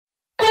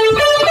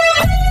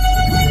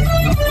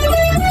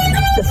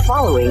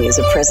following is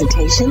a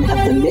presentation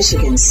of the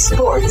Michigan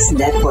Sports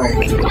Network.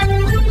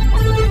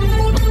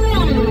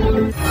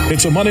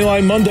 It's a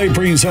Moneyline Monday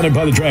presented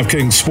by the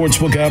DraftKings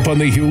Sportsbook app on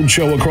the huge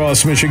show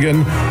across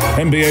Michigan.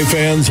 NBA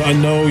fans, I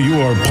know you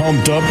are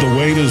pumped up. The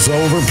wait is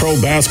over. Pro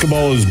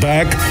basketball is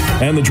back.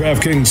 And the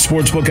DraftKings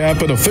Sportsbook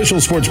app, an official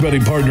sports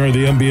betting partner of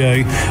the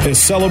NBA,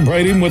 is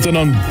celebrating with an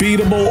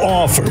unbeatable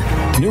offer.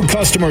 New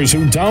customers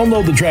who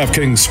download the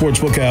DraftKings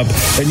Sportsbook app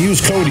and use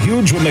code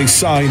HUGE when they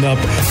sign up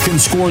can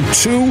score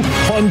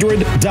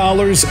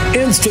 $200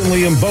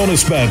 instantly in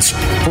bonus bets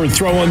for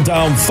throwing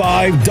down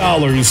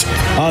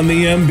 $5 on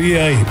the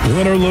NBA.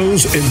 Win or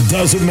lose, it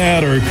doesn't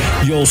matter.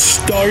 You'll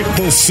start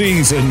the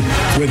season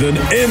with an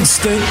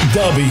instant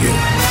W.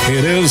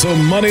 It is a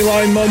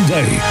Moneyline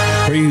Monday,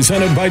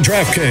 presented by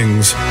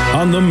DraftKings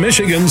on the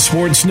Michigan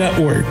Sports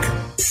Network.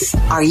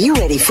 Are you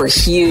ready for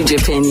huge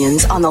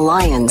opinions on the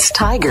Lions,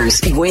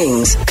 Tigers,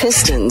 Wings,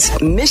 Pistons,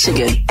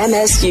 Michigan,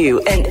 MSU,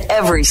 and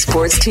every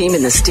sports team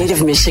in the state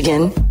of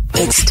Michigan?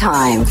 It's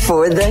time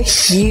for The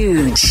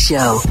Huge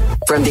Show.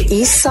 From the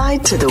east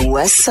side to the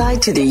west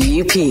side to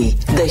the UP,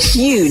 The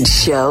Huge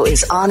Show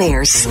is on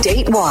air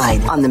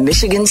statewide on the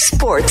Michigan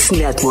Sports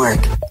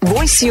Network.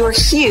 Voice your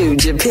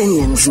huge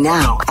opinions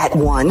now at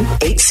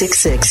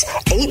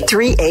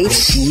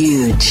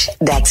 1-866-838-HUGE.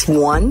 That's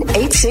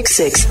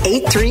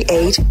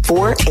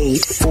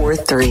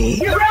 1-866-838-4843.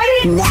 You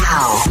ready?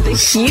 Now, the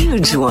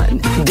huge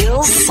one,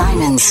 Bill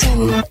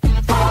Simonson.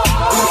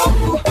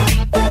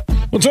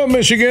 What's up,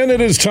 Michigan? It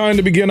is time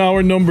to begin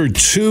hour number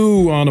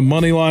 2 on a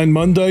Moneyline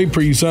Monday,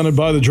 presented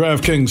by the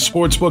DraftKings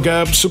Sportsbook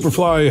app.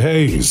 Superfly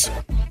Hayes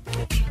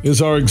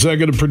is our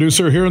executive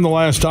producer. Here in the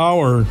last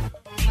hour,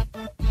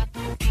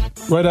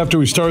 right after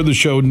we started the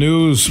show,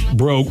 news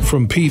broke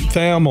from Pete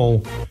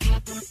Thamel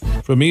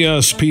from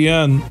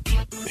ESPN.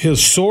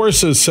 His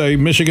sources say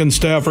Michigan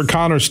staffer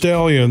Connor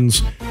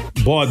Stalions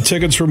bought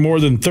tickets for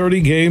more than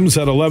 30 games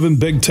at 11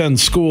 Big Ten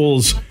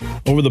schools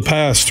over the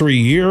past 3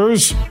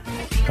 years.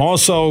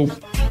 Also,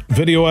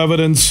 video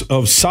evidence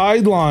of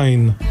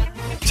sideline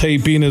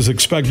taping is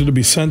expected to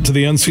be sent to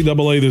the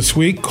NCAA this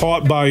week,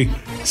 caught by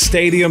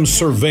stadium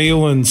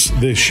surveillance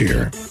this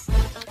year.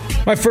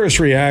 My first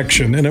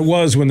reaction, and it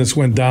was when this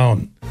went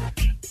down,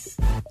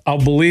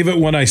 I'll believe it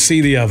when I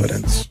see the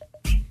evidence.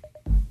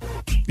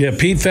 Yeah,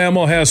 Pete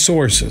Thamel has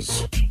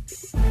sources.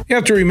 You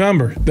have to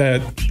remember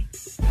that,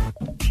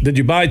 did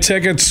you buy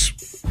tickets?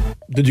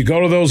 Did you go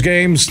to those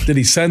games? Did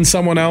he send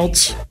someone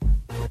else?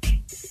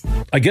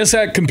 I guess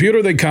that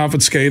computer they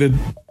confiscated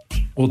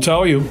will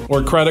tell you,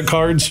 or credit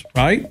cards,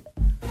 right?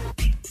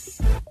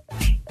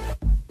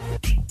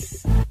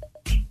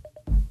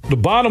 The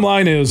bottom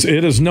line is,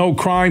 it is no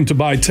crime to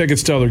buy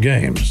tickets to other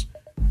games.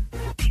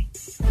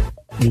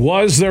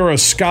 Was there a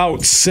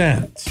scout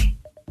sent?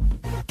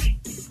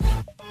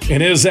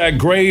 And is that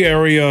gray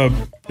area,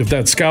 if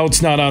that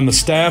scout's not on the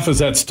staff, is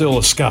that still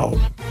a scout?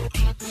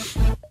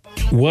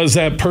 Was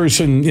that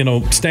person,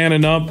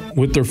 standing up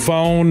with their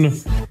phone,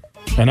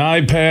 an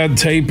iPad,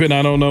 taping?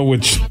 I don't know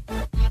which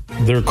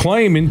they're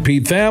claiming.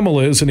 Pete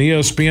Thamel is, and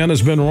ESPN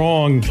has been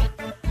wrong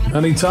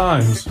many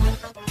times,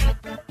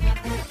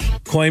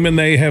 claiming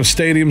they have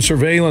stadium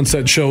surveillance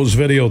that shows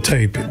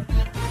videotaping.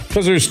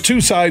 Because there's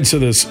two sides to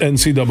this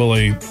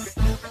NCAA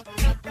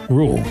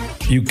rule.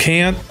 You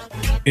can't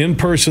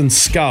in-person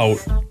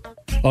scout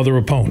other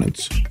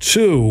opponents.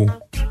 2,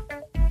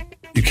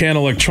 you can't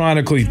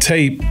electronically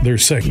tape their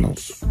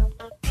signals.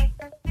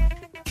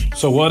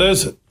 So what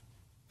is it?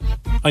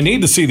 I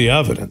need to see the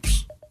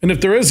evidence. And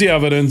if there is the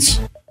evidence,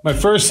 my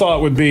first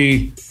thought would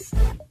be,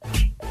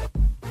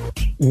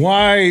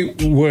 why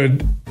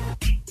would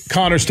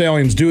Connor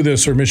Stalions do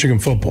this or Michigan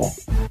football?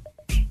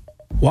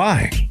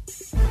 Why?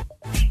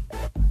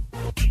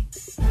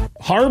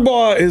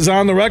 Harbaugh is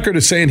on the record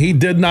as saying he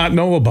did not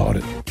know about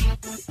it.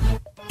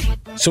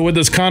 So would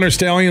this Connor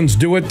Stalions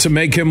do it to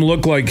make him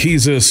look like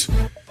he's this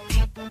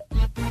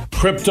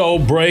crypto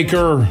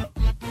breaker?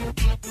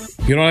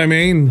 You know what I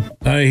mean?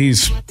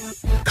 He's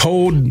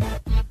code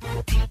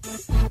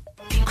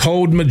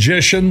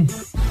magician.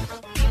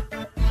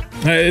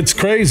 It's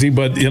crazy,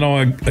 but,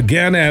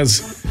 again,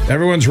 as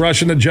everyone's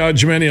rushing to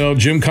judgment,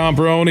 Jim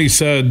Comparoni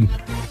said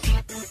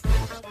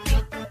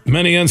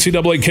many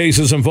NCAA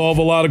cases involve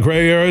a lot of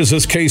gray areas.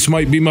 This case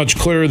might be much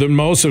clearer than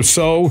most. If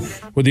so,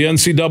 would the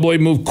NCAA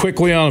move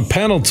quickly on a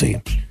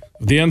penalty?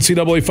 If the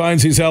NCAA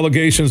finds these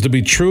allegations to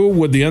be true,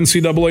 would the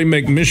NCAA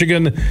make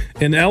Michigan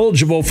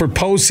ineligible for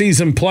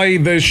postseason play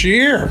this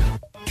year?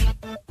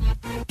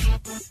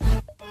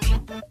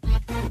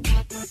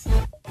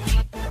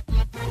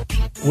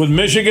 Would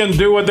Michigan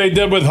do what they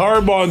did with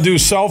Harbaugh and do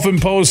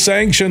self-imposed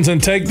sanctions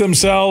and take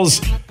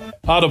themselves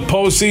out of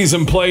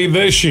postseason play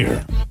this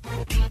year?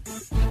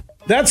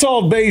 That's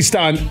all based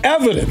on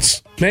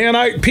evidence. Man,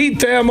 Pete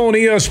Thamel and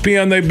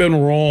ESPN, they've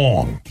been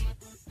wrong.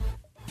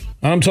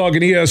 I'm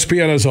talking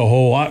ESPN as a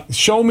whole.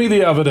 Show me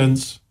the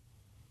evidence.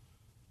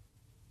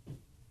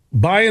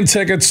 Buying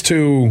tickets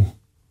to,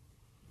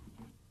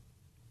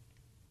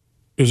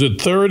 is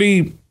it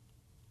 30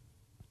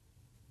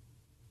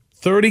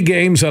 30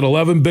 games at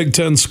 11 Big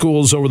Ten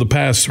schools over the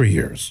past 3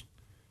 years.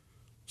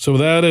 So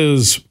that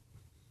is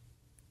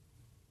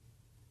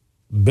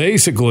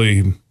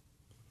basically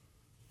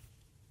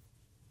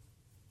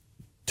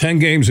 10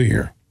 games a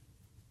year.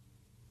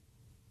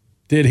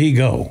 Did he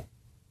go?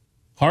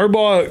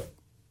 Harbaugh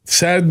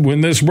said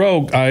when this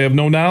broke, I have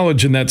no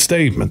knowledge in that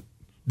statement.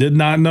 Did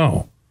not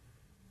know.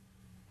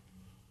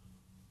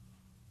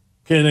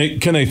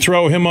 Can they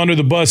throw him under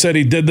the bus that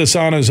he did this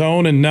on his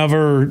own and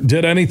never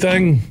did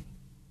anything?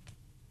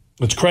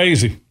 It's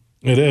crazy.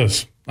 It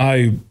is.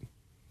 I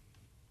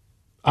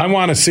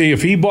want to see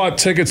if he bought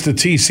tickets to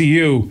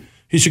TCU,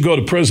 he should go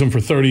to prison for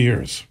 30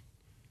 years.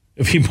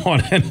 If he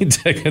bought any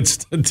tickets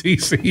to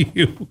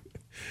TCU.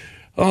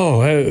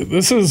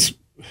 This is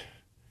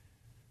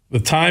the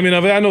timing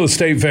of it. I know the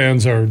State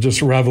fans are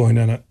just reveling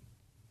in it.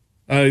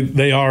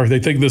 They are. They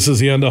think this is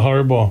the end of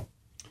Harbaugh.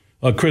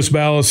 Chris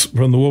Ballas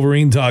from the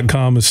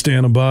Wolverine.com is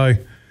standing by.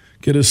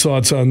 Get his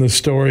thoughts on this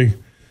story.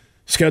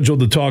 Scheduled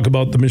to talk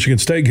about the Michigan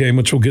State game,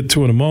 which we'll get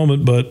to in a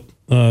moment, but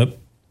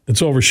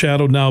it's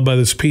overshadowed now by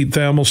this Pete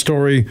Thamel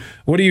story.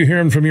 What are you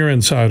hearing from your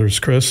insiders,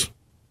 Chris?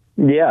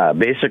 Yeah,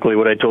 basically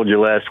what I told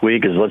you last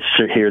week is let's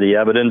hear the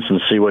evidence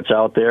and see what's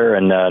out there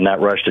and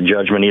not rush to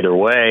judgment either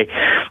way.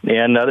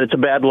 And it's a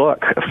bad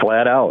look,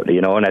 flat out,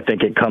 and I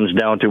think it comes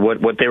down to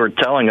what they were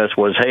telling us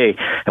was, hey,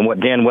 and what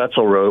Dan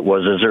Wetzel wrote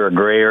was, is there a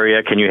gray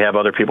area? Can you have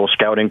other people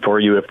scouting for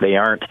you if they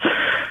aren't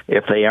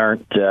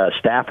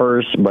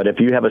staffers? But if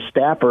you have a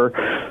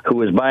staffer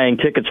who is buying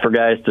tickets for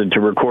guys to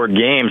record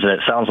games, and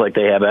it sounds like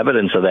they have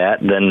evidence of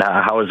that, then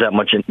how is that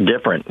much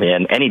different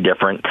and any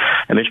different?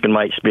 And Michigan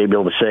might be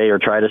able to say or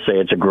try to say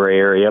it's a gray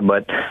area,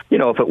 but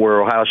if it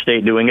were Ohio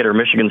State doing it or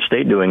Michigan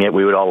State doing it,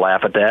 we would all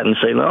laugh at that and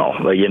say, no,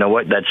 but you know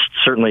what, that's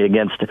certainly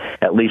against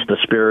at least the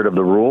spirit of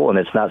the rule, and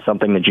it's not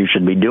something that you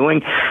should be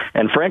doing.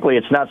 And frankly,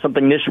 it's not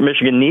something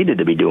Michigan needed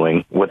to be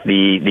doing with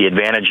the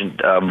advantage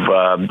of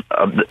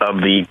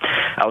the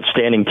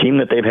outstanding team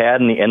that they've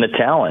had and the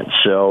talent.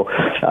 So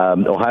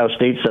Ohio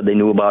State said they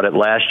knew about it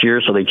last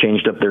year, so they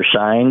changed up their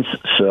signs,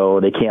 so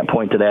they can't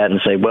point to that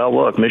and say, well,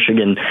 look,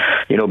 Michigan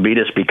beat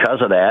us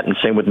because of that, and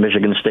same with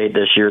Michigan State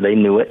this year. They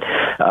knew it.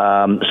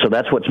 So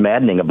that's what's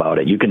maddening about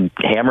it. You can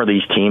hammer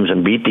these teams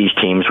and beat these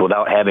teams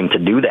without having to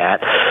do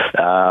that.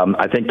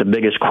 I think the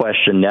biggest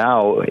question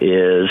now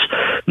is,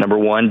 number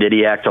one, did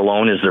he act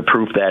alone? Is there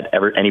proof that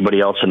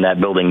anybody else in that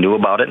building knew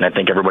about it? And I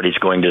think everybody's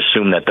going to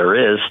assume that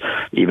there is,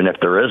 even if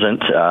there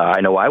isn't.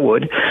 I know I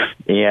would.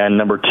 And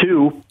number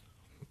two,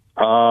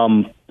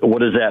 what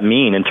does that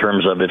mean in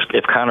terms of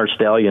if Connor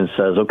Stallion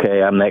says,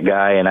 okay, I'm that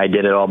guy and I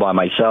did it all by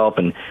myself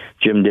and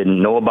Jim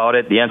didn't know about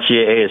it, the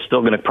NCAA is still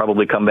going to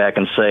probably come back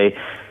and say,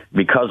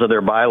 because of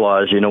their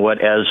bylaws, you know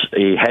what, as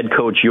a head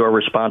coach, you are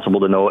responsible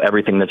to know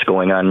everything that's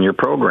going on in your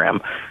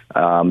program.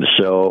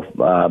 So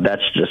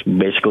that's just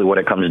basically what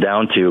it comes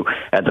down to.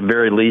 At the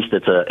very least,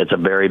 it's a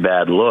very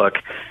bad look.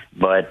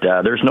 But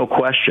there's no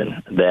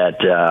question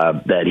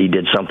that he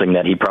did something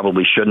that he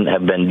probably shouldn't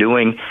have been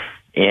doing.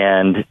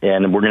 And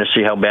we're going to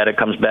see how bad it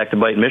comes back to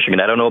bite Michigan.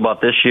 I don't know about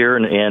this year,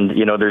 and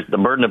there's the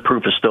burden of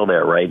proof is still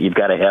there, right? You've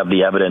got to have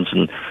the evidence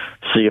and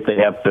see if they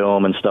have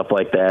film and stuff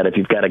like that. If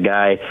you've got a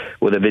guy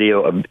with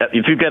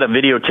if you've got a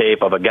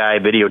videotape of a guy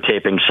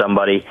videotaping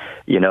somebody,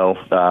 you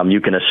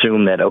can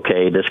assume that,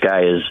 okay, this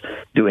guy is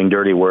doing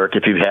dirty work.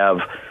 If you have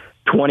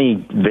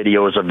 20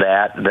 videos of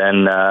that,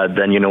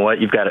 then you know what,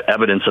 you've got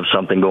evidence of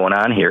something going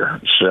on here.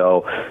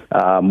 So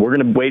we're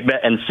going to wait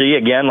and see.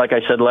 Again, like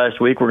I said last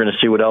week, we're going to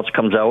see what else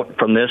comes out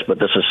from this, but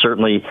this is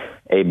certainly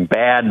a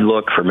bad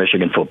look for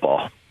Michigan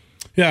football.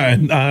 Yeah,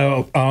 and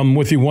I'm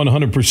with you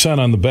 100%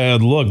 on the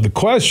bad look. The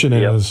question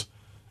is,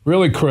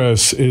 really,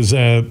 Chris, is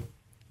that,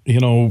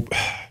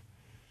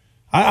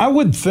 I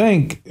would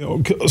think,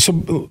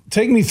 so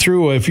take me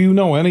through, if you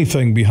know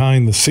anything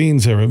behind the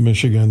scenes there at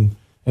Michigan,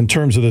 in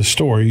terms of this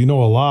story, you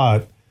know a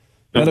lot,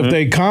 that if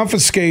they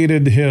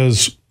confiscated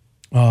his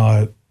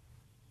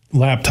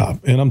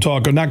laptop, and I'm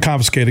talking not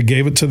confiscated,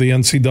 gave it to the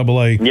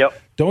NCAA,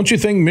 don't you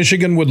think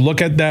Michigan would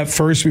look at that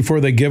first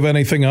before they give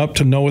anything up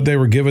to know what they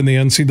were giving the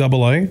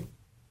NCAA?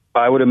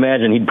 I would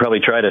imagine he'd probably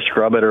try to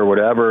scrub it or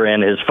whatever,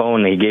 and his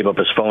phone, he gave up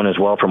his phone as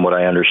well from what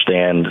I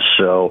understand.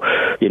 So,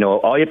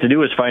 all you have to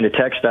do is find a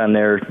text on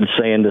there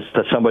saying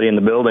to somebody in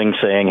the building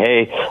saying,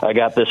 hey, I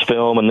got this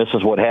film and this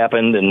is what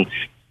happened, and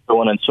so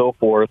on and so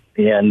forth,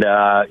 and,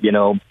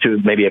 to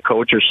maybe a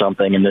coach or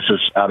something, and this is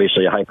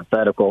obviously a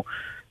hypothetical,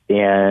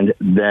 and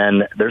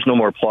then there's no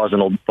more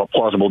plausible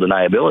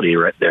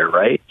deniability right there,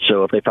 right?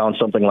 So if they found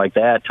something like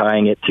that,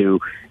 tying it to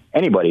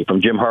anybody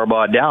from Jim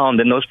Harbaugh down,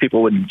 then those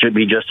people would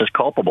be just as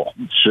culpable.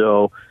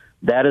 So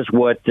that is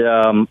what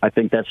I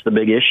think that's the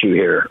big issue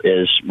here,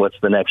 is what's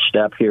the next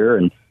step here,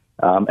 and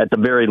at the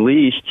very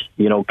least,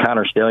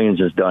 Connor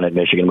Stallions is done at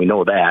Michigan. We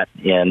know that,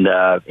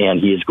 and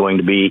he is going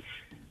to be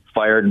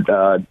fired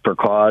for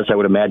cause. I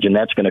would imagine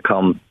that's going to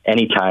come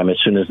anytime as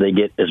soon as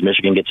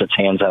Michigan gets its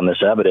hands on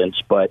this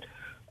evidence. But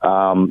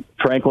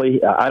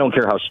frankly, I don't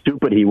care how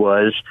stupid he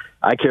was.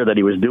 I care that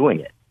he was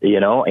doing it,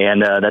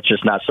 and that's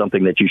just not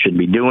something that you should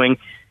be doing.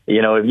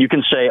 You know, you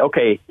can say,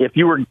 okay, if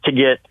you were to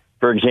get,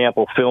 for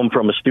example, film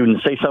from a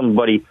student, say some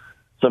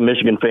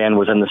Michigan fan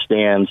was in the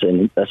stands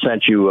and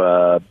sent you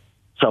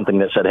something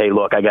that said, hey,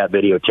 look, I got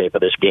videotape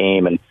of this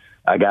game and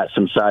I got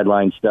some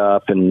sideline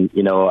stuff and,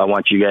 you know, I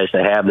want you guys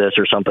to have this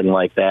or something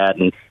like that,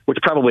 and which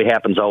probably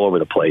happens all over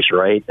the place,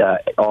 right?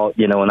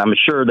 And I'm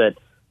sure that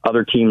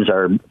other teams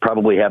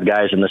probably have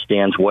guys in the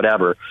stands,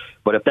 whatever.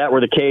 But if that were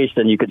the case,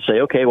 then you could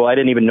say, okay, well, I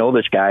didn't even know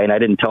this guy and I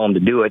didn't tell him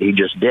to do it. He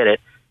just did it.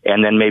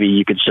 And then maybe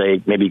you could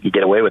say, maybe you could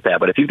get away with that.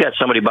 But if you've got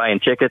somebody buying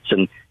tickets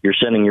and you're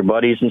sending your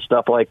buddies and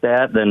stuff like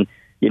that, then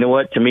you know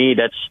what? To me,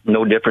 that's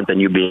no different than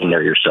you being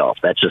there yourself.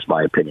 That's just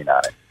my opinion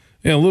on it.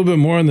 Yeah, a little bit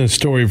more on this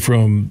story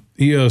from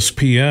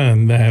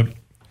ESPN that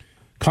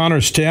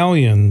Connor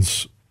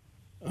Stalions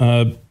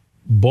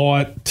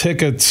bought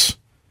tickets,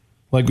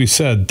 like we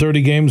said,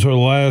 30 games over the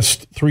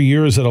last 3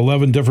 years at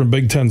 11 different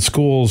Big Ten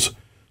schools.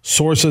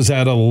 Sources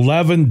at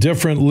 11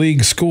 different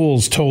league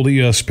schools told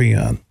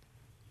ESPN.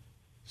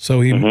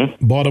 So he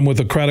bought them with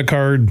a credit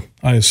card,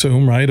 I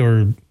assume, right?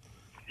 Or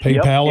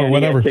PayPal or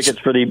whatever. And he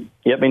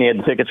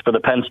had tickets for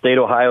the Penn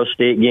State-Ohio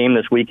State game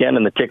this weekend,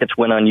 and the tickets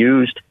went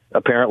unused,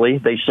 apparently,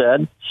 they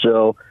said.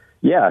 So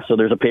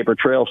there's a paper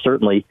trail,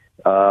 certainly,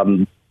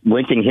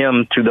 linking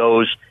him to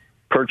those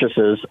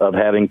purchases of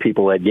having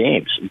people at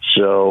games.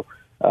 So,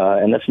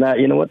 and that's not,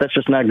 you know what, that's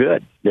just not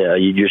good. Yeah,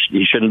 you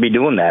shouldn't be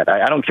doing that.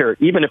 I don't care,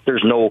 even if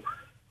there's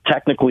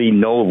technically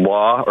no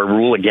law or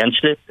rule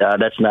against it,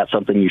 that's not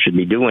something you should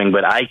be doing.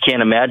 But I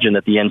can't imagine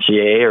that the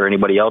NCAA or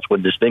anybody else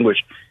would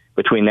distinguish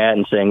between that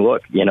and saying,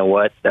 look, you know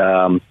what,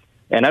 and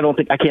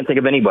I can't think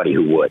of anybody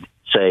who would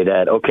say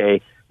that,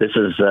 okay, this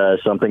is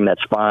something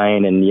that's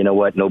fine and you know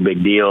what, no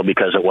big deal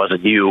because it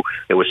wasn't you,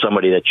 it was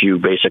somebody that you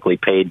basically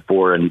paid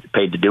for and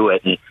paid to do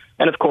it.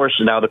 And of course,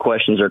 now the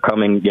questions are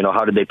coming, you know,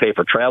 how did they pay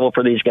for travel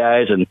for these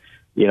guys? And,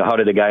 you know, how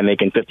did a guy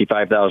making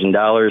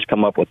 $55,000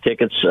 come up with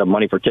tickets,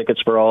 money for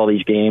tickets for all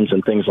these games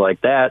and things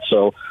like that?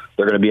 So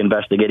they're going to be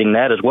investigating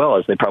that as well,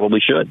 as they probably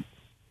should.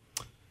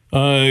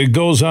 It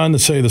goes on to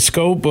say the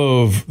scope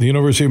of the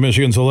University of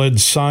Michigan's alleged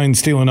sign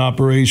stealing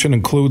operation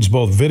includes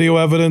both video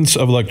evidence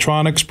of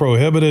electronics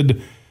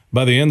prohibited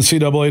by the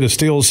NCAA to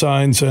steal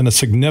signs and a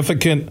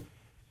significant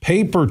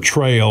paper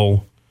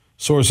trail,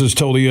 sources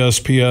told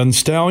ESPN.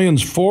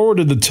 Stalions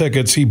forwarded the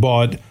tickets he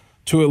bought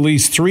to at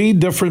least 3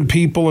 different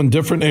people in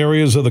different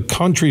areas of the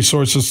country,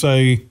 sources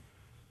say,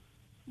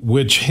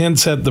 which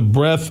hints at the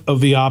breadth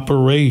of the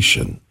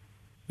operation.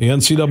 The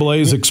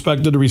NCAA is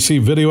expected to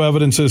receive video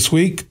evidence this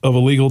week of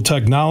illegal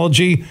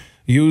technology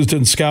used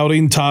in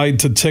scouting tied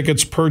to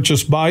tickets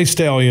purchased by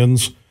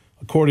Stalions.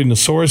 According to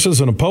sources,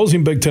 an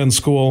opposing Big Ten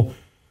school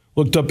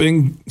looked up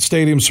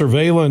in-stadium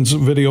surveillance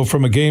video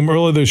from a game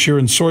earlier this year,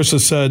 and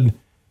sources said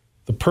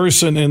the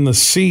person in the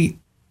seat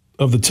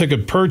of the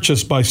ticket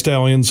purchased by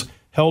Stalions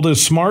held his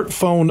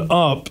smartphone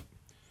up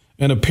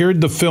and appeared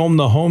to film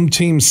the home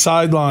team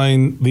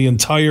sideline the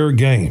entire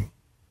game.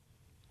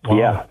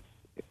 Wow.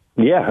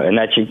 Yeah, and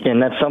that's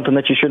something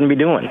that you shouldn't be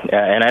doing.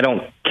 And I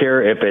don't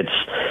care if it's,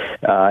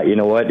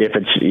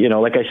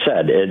 like I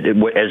said,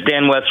 as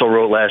Dan Wetzel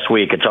wrote last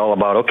week, it's all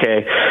about,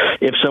 okay,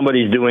 if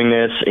somebody's doing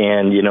this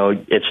and, you know,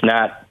 it's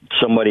not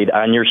somebody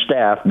on your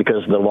staff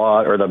because the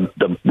law or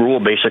the rule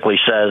basically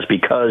says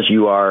because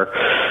you are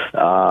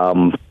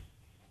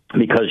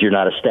because you're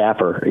not a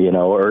staffer, you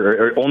know,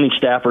 or only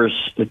staffers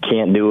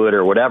can't do it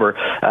or whatever.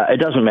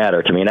 It doesn't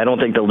matter to me. And I don't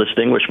think they'll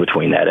distinguish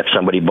between that if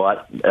somebody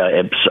bought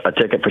a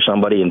ticket for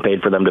somebody and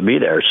paid for them to be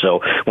there.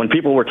 So when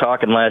people were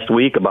talking last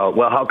week about,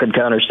 well, how could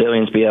Connor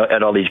Stalions be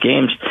at all these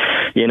games?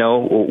 You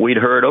know, we'd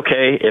heard,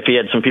 okay, if he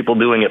had some people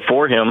doing it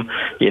for him,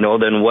 you know,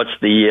 then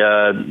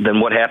then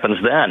what happens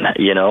then,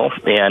 you know?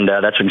 And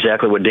that's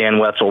exactly what Dan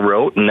Wetzel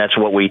wrote. And that's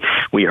what we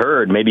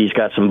heard. Maybe he's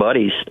got some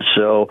buddies.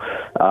 So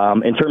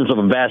in terms of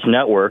a vast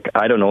network,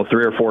 I don't know,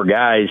 3 or 4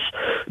 guys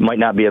might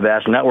not be a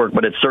vast network,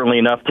 but it's certainly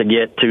enough to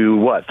get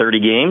to 30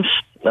 games.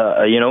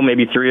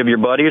 Maybe 3 of your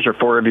buddies or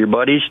 4 of your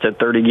buddies to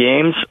 30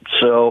 games.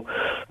 So,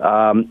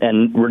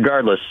 and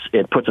regardless,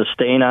 it puts a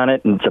stain on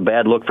it, and it's a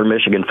bad look for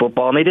Michigan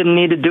football, and they didn't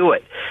need to do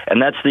it.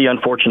 And that's the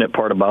unfortunate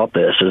part about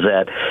this is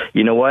that,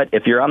 you know what,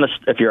 if you're on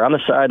the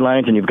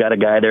sidelines and you've got a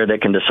guy there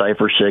that can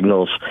decipher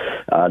signals,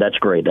 that's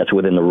great. That's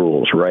within the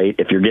rules, right?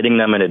 If you're getting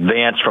them in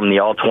advance from the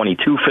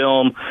All-22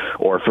 film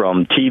or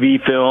from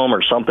TV film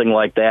or something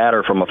like that,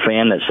 or from a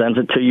fan that sends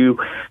it to you,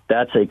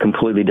 that's a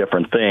completely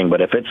different thing.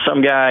 But if it's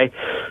some guy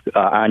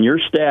on your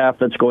staff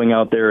that's going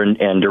out there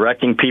and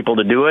directing people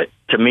to do it,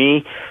 to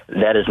me,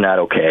 that is not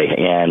okay.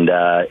 And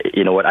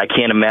you know what? I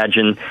can't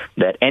imagine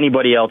that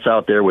anybody else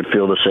out there would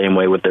feel the same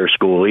way with their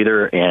school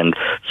either. And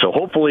so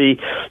hopefully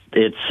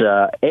it's,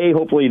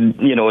 hopefully,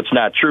 you know, it's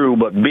not true,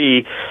 but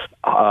B,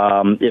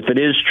 if it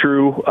is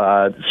true,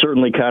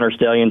 certainly Connor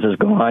Stalions is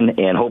gone,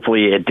 and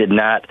hopefully it did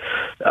not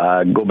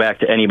go back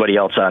to anybody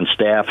else on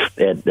staff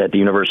at the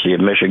University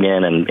of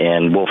Michigan,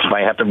 and we'll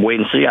might have to wait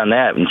and see on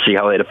that and see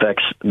how it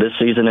affects this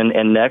season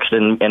and next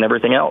and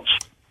everything else.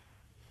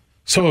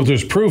 So if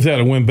there's proof that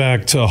it went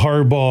back to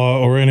Harbaugh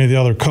or any of the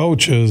other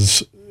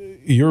coaches,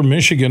 you're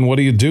Michigan. What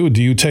do you do?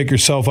 Do you take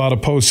yourself out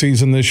of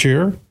postseason this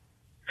year?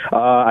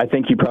 I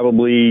think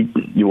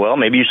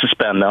maybe you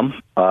suspend them,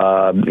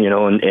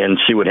 and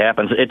see what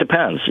happens. It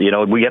depends.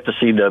 We have to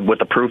see what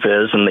the proof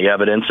is and the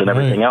evidence and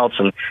everything else,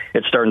 and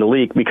it's starting to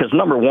leak. Because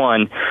number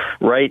one,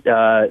 right?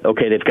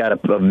 They've got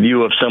a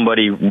view of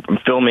somebody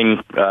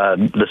filming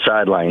the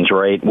sidelines,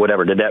 right?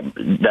 Whatever.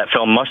 That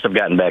film must have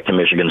gotten back to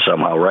Michigan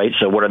somehow, right?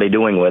 So what are they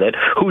doing with it?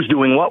 Who's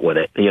doing what with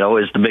it?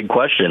 Is the big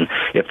question.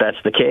 If that's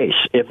the case,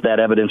 if that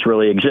evidence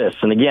really exists,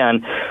 and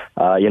again,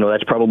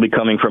 that's probably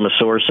coming from a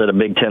source at a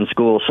Big Ten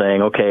school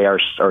saying, okay, our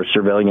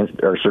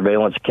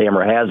surveillance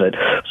camera has it.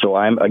 So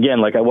I'm,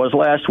 again, like I was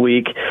last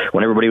week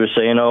when everybody was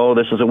saying, oh,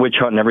 this is a witch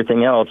hunt and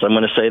everything else, I'm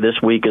going to say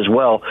this week as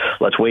well,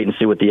 let's wait and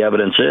see what the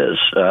evidence is.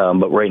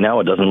 But right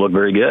now it doesn't look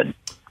very good.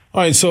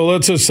 All right, so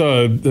let's just,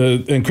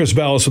 and Chris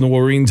Ballas from the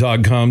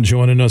Wolverines.com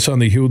joining us on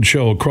the huge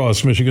show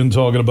across Michigan,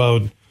 talking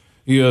about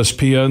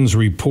ESPN's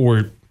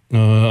report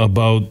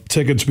about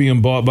tickets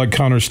being bought by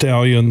Connor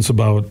Stalions,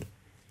 about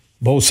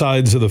both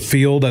sides of the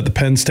field at the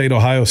Penn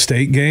State-Ohio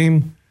State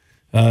game.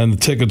 And the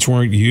tickets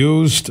weren't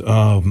used.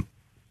 None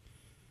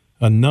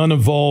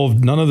of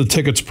the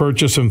tickets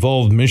purchased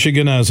involved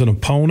Michigan as an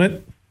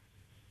opponent,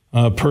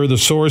 per the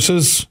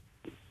sources.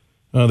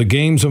 The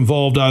games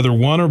involved either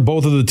one or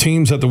both of the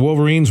teams that the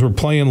Wolverines were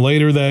playing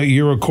later that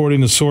year,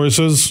 according to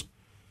sources.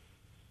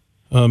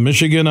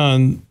 Michigan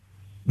on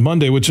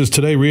Monday, which is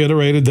today,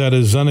 reiterated that it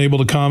is unable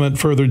to comment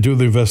further due to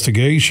the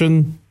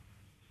investigation.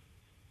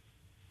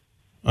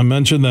 I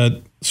mentioned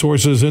that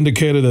sources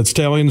indicated that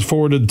Stalions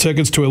forwarded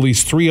tickets to at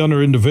least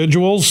 300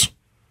 individuals,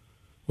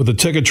 with the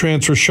ticket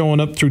transfer showing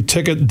up through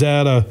ticket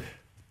data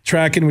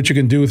tracking, which you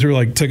can do through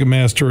like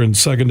Ticketmaster and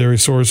secondary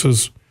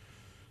sources.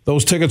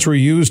 Those tickets were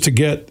used to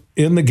get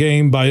in the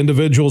game by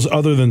individuals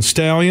other than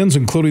Stalions,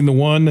 including the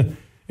one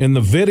in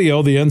the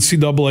video the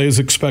NCAA is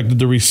expected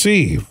to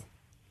receive.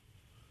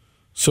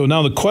 So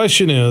now the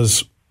question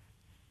is,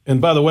 and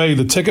by the way,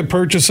 the ticket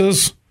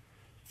purchases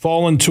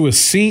fall into a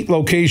seat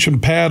location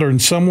pattern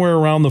somewhere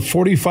around the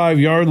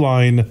 45-yard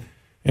line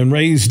and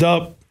raised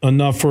up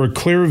enough for a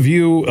clear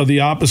view of the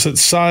opposite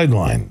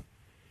sideline.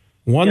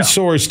 One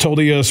source told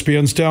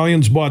ESPN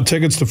Stalions bought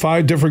tickets to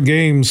 5 different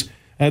games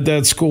at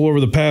that school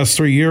over the past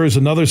 3 years.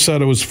 Another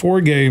said it was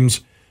 4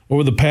 games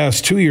over the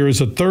past 2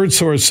 years. A third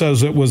source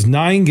says it was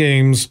 9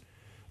 games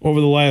over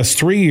the last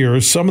 3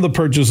 years. Some of the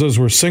purchases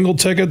were single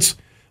tickets.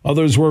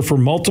 Others were for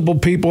multiple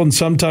people, and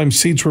sometimes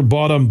seats were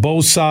bought on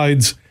both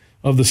sides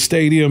of the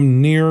stadium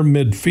near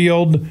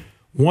midfield.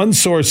 One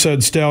source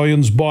said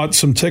Stalions bought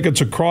some tickets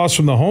across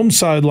from the home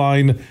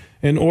sideline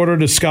in order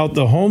to scout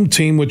the home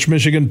team, which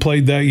Michigan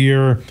played that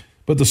year.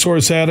 But the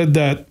source added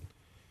that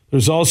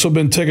there's also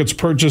been tickets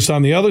purchased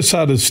on the other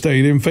side of the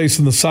stadium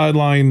facing the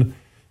sideline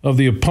of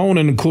the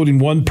opponent, including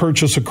one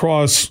purchase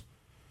across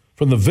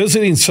from the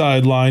visiting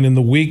sideline in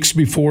the weeks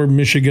before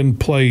Michigan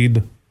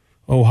played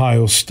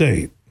Ohio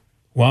State.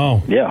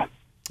 Wow. Yeah.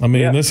 I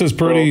mean, this is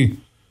pretty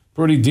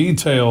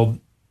detailed.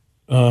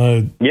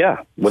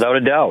 Without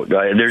a doubt.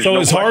 There's no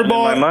question in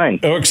my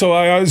mind. So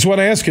I just want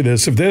to ask you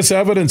this. If this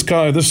evidence,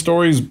 this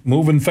story's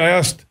moving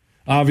fast,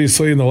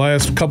 obviously in the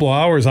last couple of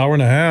hours, hour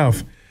and a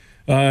half,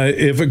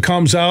 if it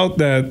comes out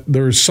that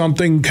there's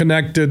something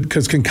connected,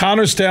 because can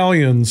Connor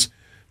Stalions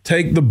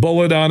take the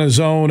bullet on his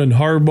own and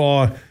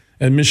Harbaugh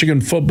and Michigan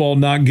football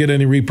not get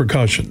any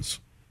repercussions?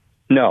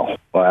 No,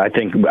 I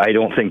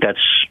don't think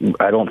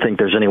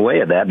there's any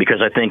way of that,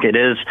 because I think it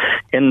is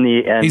in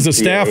the NCAA he's a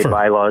staffer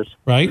bylaws,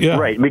 right? Yeah,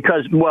 right.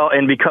 Because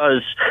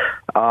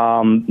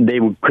they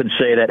could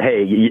say that,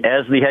 hey,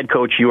 as the head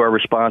coach, you are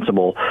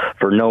responsible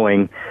for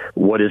knowing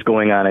what is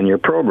going on in your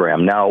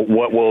program. Now,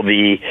 what will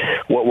the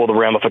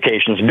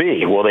ramifications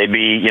be? Will they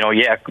be,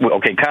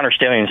 Connor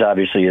Stalions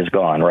obviously is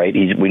gone, right?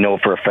 We know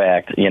for a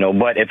fact,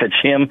 but if it's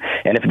him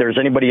and if there's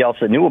anybody else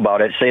that knew about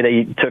it, say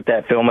they took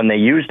that film and they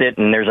used it,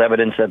 and there's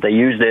evidence that they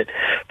used it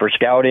for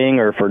scouting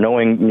or for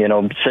knowing,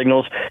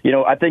 signals.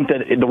 I think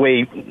that the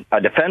way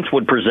a defense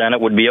would present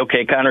it would be,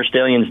 okay, Connor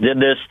Stalions did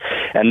this,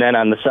 and then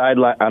on the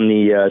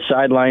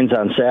sidelines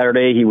on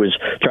Saturday, he was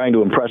trying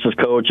to impress his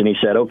coach, and he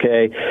said,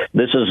 okay,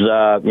 this is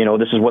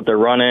what they're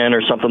running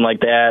or something like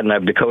that, and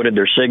I've decoded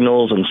their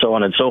signals and so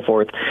on and so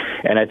forth.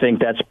 And I think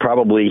that's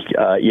probably,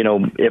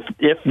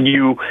 if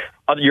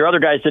your other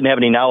guys didn't have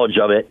any knowledge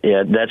of it,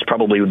 that's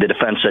probably the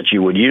defense that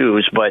you would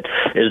use. But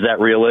is that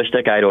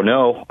realistic? I don't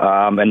know.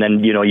 And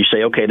then, you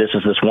say, okay, this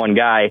is this one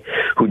guy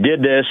who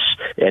did this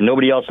and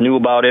nobody else knew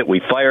about it.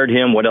 We fired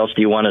him. What else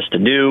do you want us to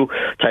do?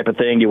 Type of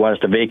thing. Do you want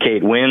us to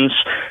vacate wins?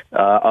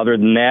 Other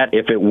than that,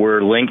 if it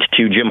were linked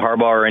to Jim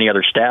Harbaugh or any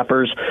other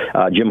staffers,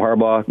 Jim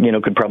Harbaugh,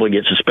 could probably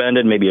get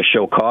suspended, maybe a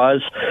show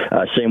cause.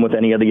 Same with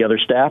any of the other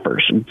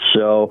staffers.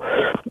 So,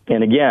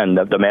 and again,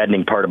 the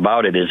maddening part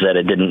about it is that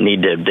they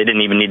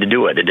didn't even need to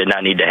do it. It did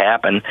not need to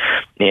happen.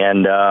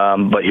 And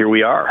but here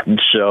we are.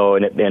 So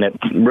and it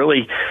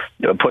really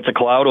puts a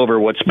cloud over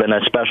what's been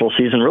a special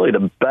season, really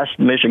the best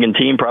Michigan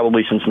team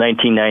probably since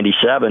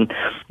 1997.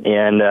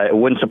 And it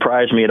wouldn't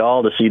surprise me at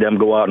all to see them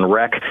go out and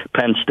wreck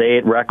Penn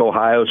State, wreck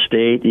Ohio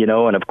State,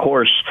 and of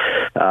course,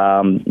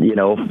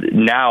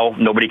 now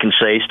nobody can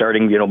say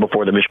starting,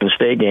 before the Michigan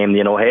State game,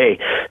 hey,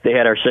 they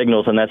had our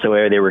signals and that's the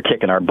way they were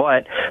kicking our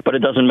butt. But it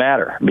doesn't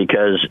matter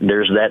because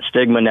there's that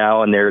stigma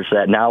now and there's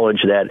that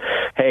knowledge that,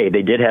 hey,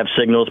 they did have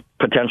signals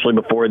potentially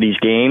before these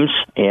games,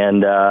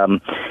 and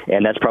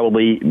that's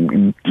probably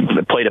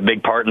played a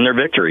big part in their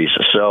victories.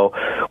 So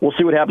we'll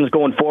see what happens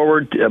going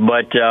forward.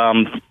 But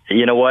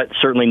you know what?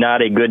 Certainly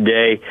not a good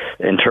day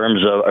in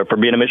terms of for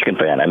being a Michigan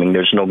fan. I mean,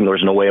 there's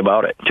no way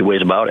about it. Two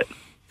ways about it.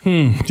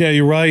 Yeah,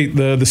 you're right.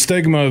 The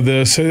stigma of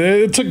this,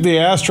 it took the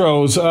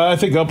Astros, I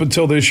think, up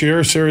until this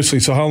year, seriously.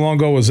 So how long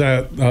ago was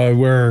that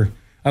where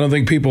I don't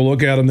think people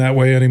look at them that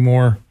way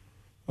anymore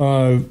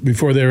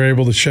before they were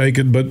able to shake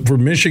it? But for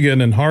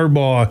Michigan and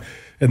Harbaugh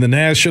and the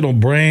national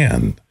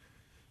brand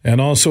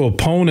and also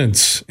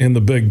opponents in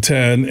the Big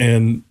Ten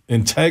and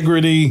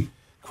integrity,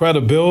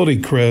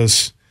 credibility,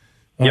 Chris,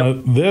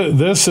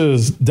 this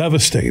is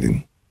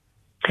devastating.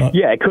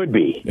 Yeah, it could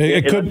be.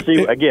 It could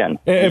again.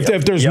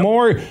 If there's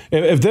more,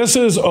 if this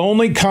is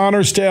only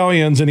Connor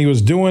Stalions and he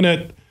was doing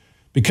it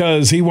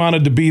because he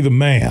wanted to be the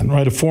man,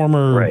 right? A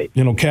former,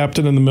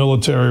 captain in the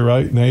military,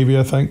 right? Navy,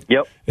 I think.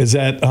 Yep. Is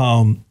that?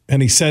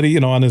 And he said,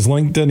 on his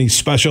LinkedIn, he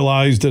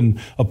specialized in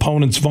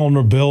opponents'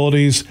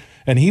 vulnerabilities,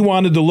 and he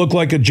wanted to look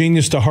like a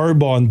genius to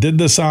Harbaugh and did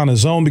this on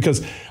his own.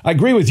 Because I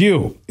agree with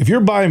you. If you're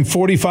buying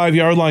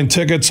 45-yard line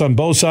tickets on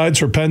both sides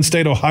for Penn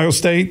State, Ohio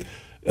State,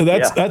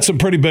 that's some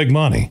pretty big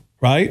money.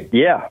 Right?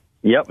 Yeah.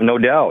 Yep, no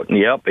doubt.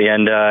 Yep,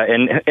 and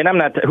I'm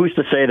not. Who's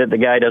to say that the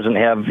guy doesn't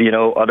have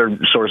other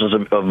sources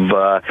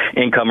of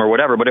income or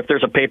whatever? But if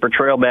there's a paper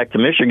trail back to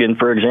Michigan,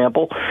 for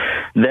example,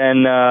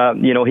 then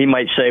he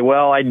might say,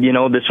 well,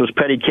 this was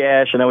petty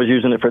cash and I was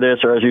using it for this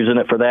or I was using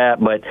it for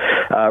that. But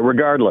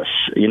regardless,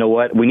 you know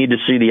what? We need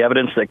to see the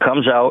evidence that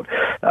comes out.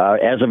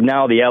 As of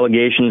now, the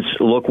allegations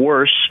look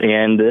worse,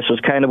 and this is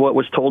kind of what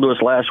was told to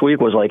us last week.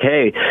 Was like,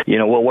 hey,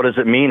 what does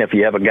it mean if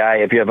you have a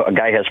guy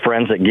has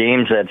friends at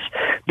games that's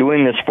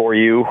doing this for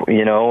you,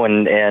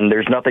 and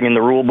there's nothing in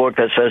the rule book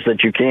that says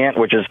that you can't,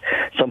 which is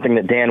something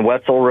that Dan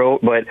Wetzel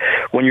wrote. But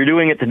when you're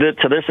doing it to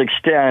this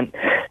extent,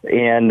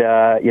 and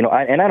I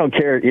don't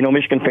care,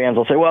 Michigan fans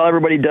will say, well,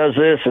 everybody does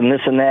this and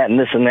this and that and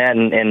this and that,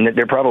 and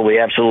they're probably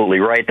absolutely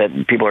right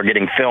that people are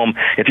getting film.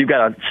 If you've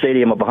got a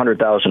stadium of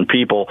 100,000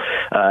 people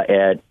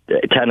at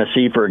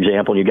Tennessee, for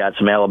example, and you got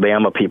some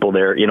Alabama people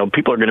there,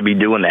 people are going to be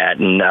doing that,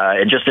 and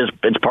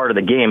it's part of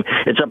the game.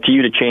 It's up to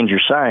you to change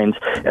your signs.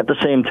 At the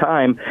same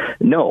time,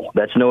 no,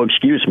 that's no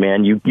excuse,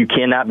 man. You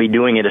cannot be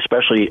doing it,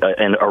 especially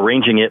and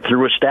arranging it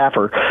through a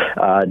staffer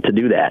to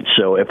do that.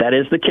 So if that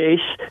is the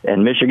case,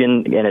 and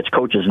Michigan and its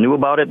coaches knew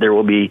about it, there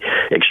will be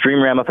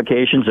extreme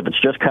ramifications. If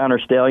it's just Connor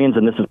Stalions,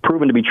 and this is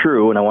proven to be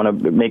true, and I want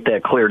to make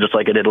that clear, just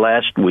like I did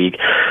last week,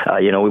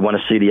 we want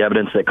to see the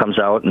evidence that comes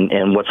out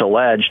and what's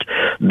alleged,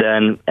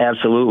 then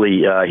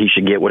absolutely he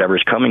should get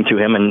whatever's coming to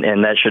him,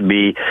 and that should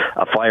be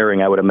a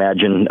firing, I would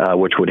imagine,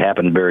 which would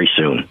happen very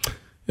soon.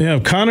 Yeah,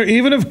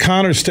 even if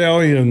Connor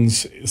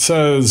Stalions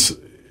says,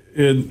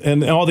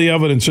 and all the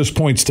evidence just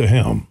points to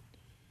him,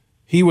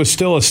 he was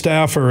still a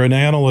staffer, an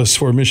analyst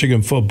for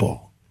Michigan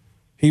football.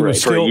 He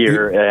was still for a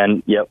year,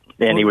 and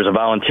he was a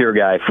volunteer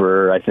guy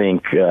for, I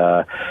think,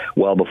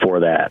 well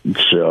before that.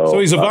 So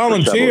he's a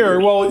volunteer.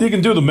 Well, you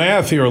can do the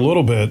math here a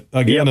little bit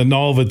again, and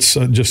all of it's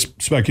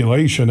just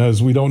speculation,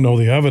 as we don't know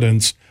the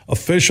evidence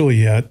officially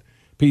yet.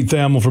 Pete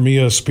Thamel from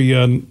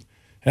ESPN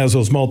has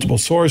those multiple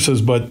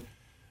sources, but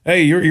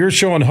hey, you're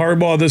showing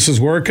Harbaugh this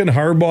is working.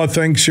 Harbaugh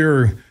thinks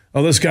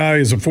this guy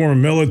is a former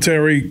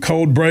military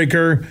code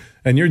breaker,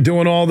 and you're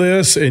doing all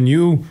this, and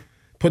you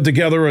put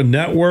together a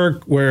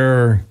network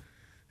where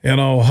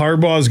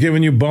Harbaugh's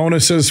giving you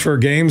bonuses for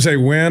games they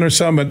win or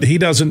something.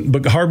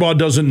 But Harbaugh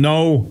doesn't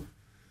know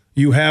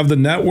you have the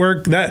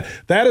network. That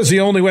is the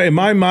only way, in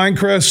my mind,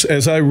 Chris,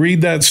 as I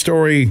read that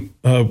story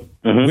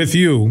with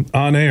you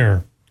on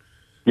air.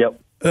 Yep.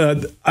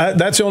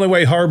 That's the only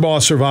way Harbaugh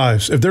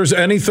survives. If there's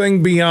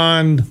anything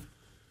beyond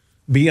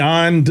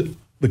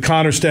the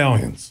Connor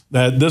Stalions,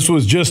 that this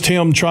was just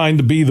him trying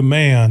to be the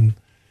man,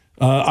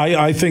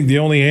 I think the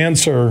only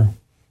answer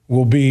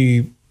will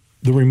be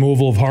the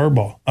removal of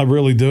Harbaugh. I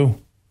really do.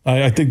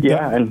 I think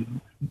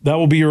that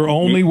will be your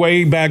only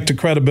way back to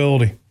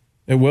credibility.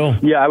 It will.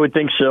 Yeah, I would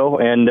think so.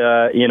 And,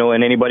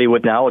 and anybody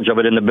with knowledge of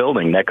it in the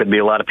building. That could be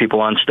a lot of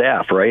people on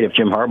staff, right? If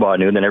Jim Harbaugh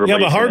knew, then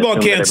everybody. Yeah, but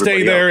Harbaugh can't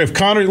stay there. If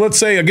Connor, let's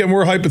say, again,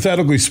 we're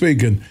hypothetically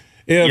speaking,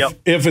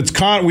 if it's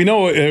Connor, we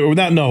know,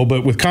 not know,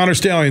 but with Connor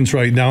Stalions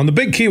right now, and the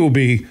big key will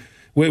be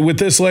with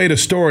this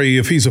latest story,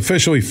 if he's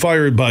officially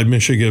fired by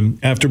Michigan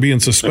after being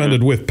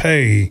suspended with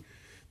pay,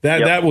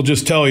 that will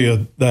just tell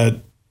you that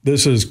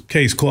this is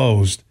case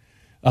closed.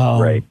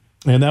 Right.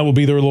 And that will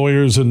be their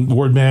lawyers and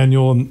Ward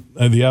Manuel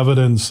and the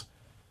evidence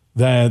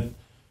that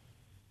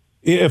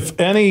if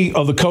any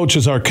of the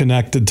coaches are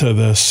connected to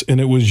this and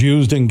it was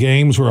used in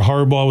games where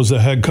Harbaugh was the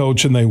head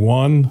coach and they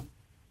won,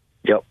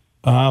 yep.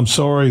 I'm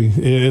sorry.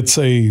 It's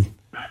a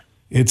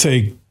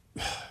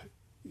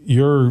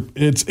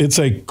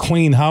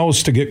clean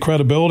house to get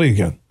credibility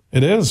again.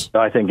 It is.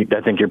 I think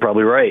you're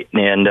probably right,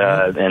 and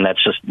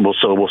that's just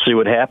we'll see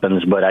what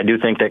happens. But I do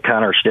think that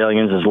Connor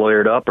Stalions is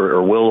lawyered up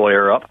or will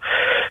lawyer up,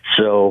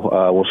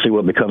 so we'll see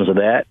what becomes of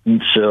that.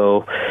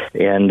 So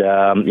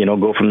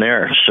go from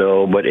there.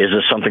 So, but is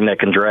this something that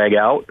can drag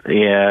out?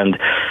 And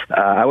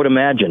I would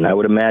imagine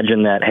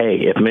that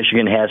if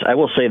Michigan has, I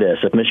will say this: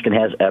 if Michigan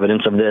has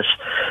evidence of this,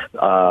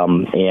 or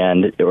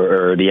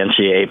the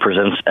NCAA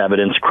presents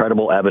evidence,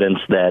 credible evidence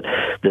that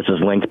this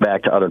is linked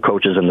back to other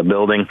coaches in the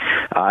building,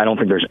 I don't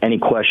think there's any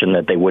question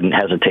that they wouldn't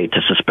hesitate to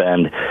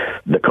suspend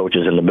the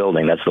coaches in the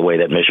building. That's the way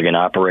that Michigan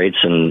operates,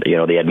 and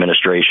the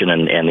administration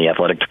and the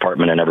athletic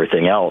department and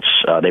everything else.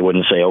 They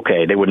wouldn't say,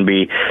 okay, this wouldn't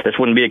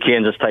be a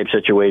Kansas type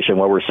situation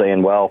where we're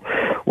saying, well,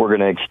 we're going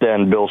to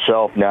extend Bill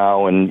Self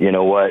now, and you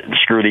know what,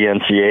 screw the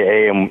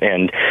NCAA,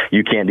 and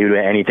you can't do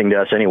anything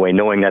to us anyway,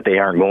 knowing that they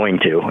aren't going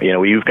to.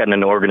 You've got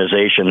an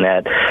organization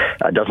that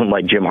doesn't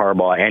like Jim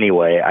Harbaugh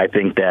anyway. I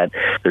think that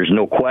there's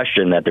no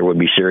question that there would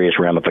be serious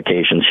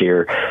ramifications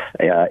here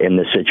in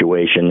this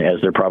situation,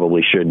 as there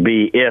probably should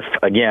be,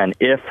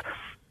 if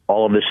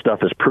all of this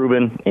stuff is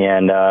proven,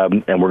 and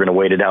we're going to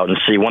wait it out and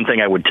see. One thing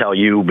I would tell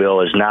you,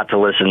 Bill, is not to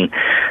listen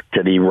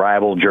to the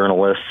rival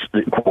journalists,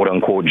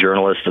 quote-unquote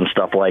journalists and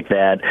stuff like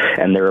that,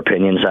 and their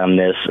opinions on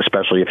this,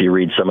 especially if you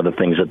read some of the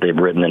things that they've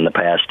written in the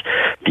past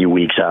few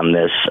weeks on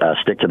this.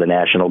 Stick to the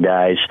national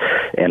guys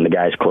and the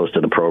guys close to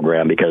the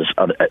program, because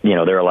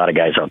there are a lot of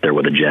guys out there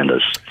with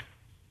agendas.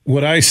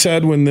 What I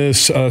said when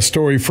this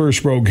story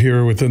first broke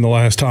here within the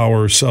last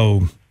hour or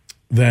so,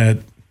 that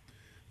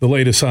the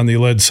latest on the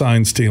alleged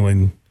sign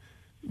stealing,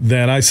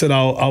 that I said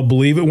I'll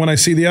believe it when I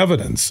see the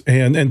evidence.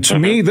 And to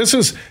me, this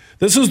is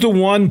the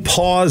one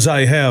pause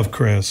I have,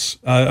 Chris,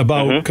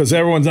 about, because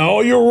everyone's,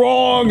 you're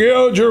wrong,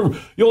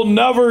 you'll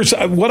never.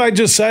 What I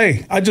just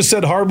say? I just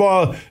said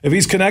Harbaugh, if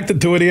he's connected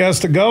to it, he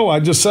has to go. I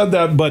just said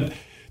that. But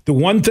the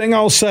one thing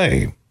I'll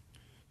say,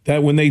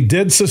 that when they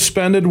did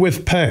suspended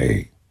with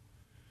pay,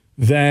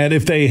 that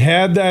if they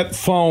had that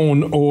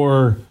phone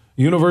or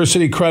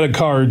university credit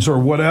cards or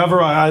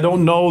whatever, I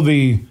don't know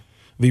the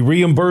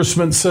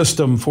reimbursement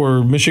system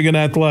for Michigan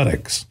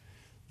athletics,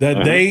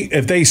 that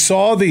if they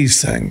saw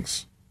these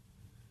things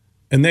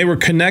and they were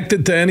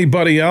connected to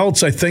anybody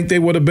else, I think they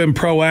would have been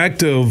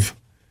proactive.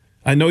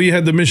 I know you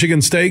had the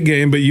Michigan State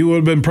game, but you would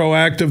have been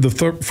proactive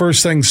the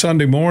first thing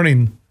Sunday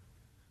morning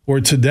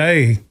or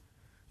today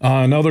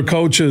on other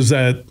coaches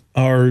that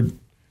are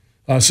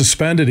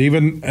suspended,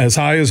 even as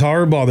high as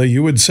Harbaugh, that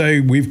you would say,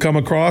 we've come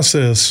across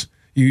this.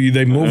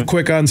 They move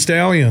quick on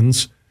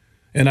Stalions,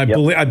 and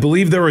I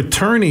believe their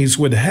attorneys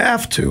would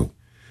have to,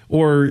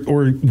 or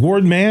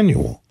Ward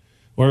Manual,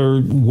 or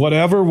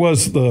whatever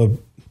was the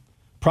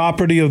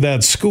property of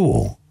that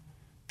school,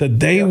 that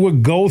they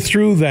would go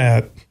through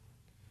that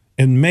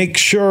and make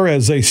sure,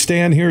 as they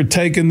stand here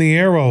taking the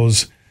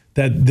arrows,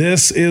 that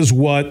this is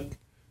what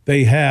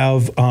they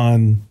have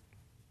on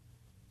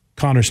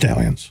Connor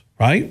Stalions.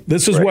 Right?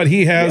 This is what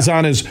he has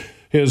on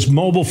his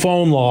mobile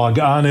phone log,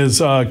 on his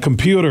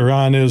computer,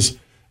 on his,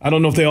 I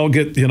don't know if they all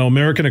get,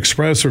 American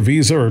Express or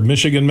Visa or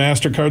Michigan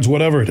MasterCards,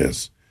 whatever it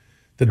is,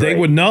 that they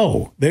would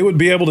know. They would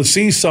be able to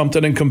see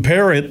something and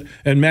compare it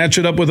and match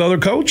it up with other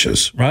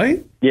coaches,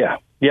 right? Yeah.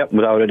 Yep,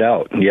 without a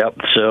doubt. Yep.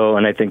 So,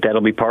 and I think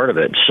that'll be part of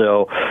it.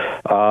 So,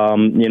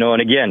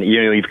 and again,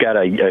 you've got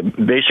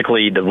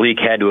basically the leak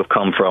had to have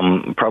come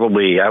from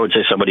probably, I would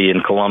say, somebody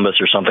in Columbus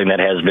or something that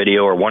has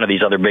video, or one of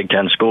these other Big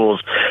Ten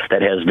schools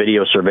that has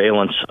video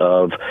surveillance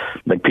of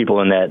like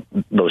people in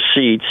those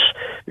seats,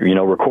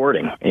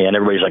 recording. And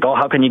everybody's like, oh,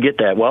 how can you get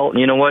that? Well,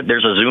 you know what?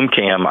 There's a Zoom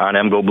cam on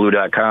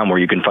mgoblue.com where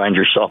you can find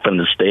yourself in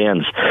the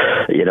stands,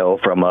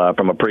 from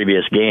a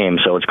previous game.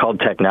 So it's called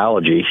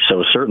technology.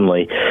 So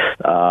certainly,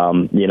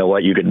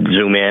 you could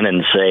zoom in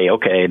and say,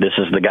 okay, this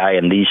is the guy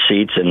in these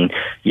seats, and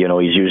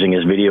he's using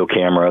his video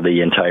camera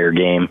the entire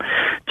game,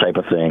 type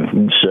of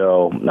thing.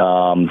 So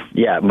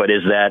but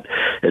is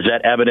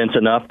that evidence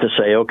enough to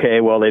say,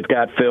 okay, well, they've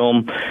got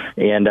film,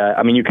 and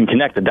you can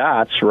connect the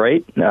dots,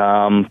 right?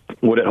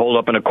 Would it hold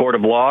up in a court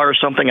of law or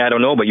something? I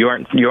don't know, but you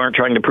aren't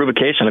trying to prove a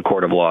case in a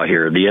court of law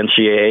here. The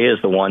NCAA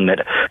is the one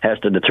that has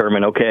to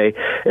determine, okay,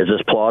 is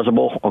this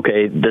plausible?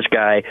 Okay, this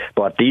guy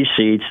bought these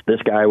seats.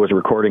 This guy was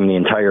recording the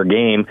entire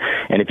game.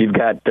 And if you've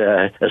got,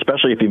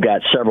 especially if you've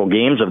got several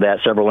games of that,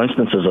 several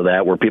instances of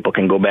that, where people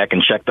can go back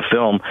and check the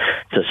film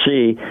to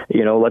see,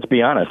 let's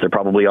be honest, they're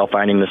probably all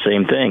finding the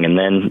same thing. And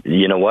then,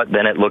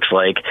 then it looks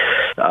like,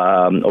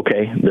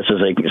 okay, this is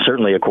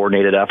certainly a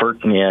coordinated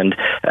effort, and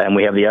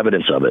we have the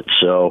evidence of it.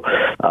 So,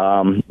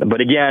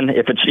 but again,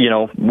 if it's,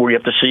 we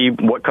have to see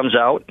what comes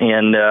out.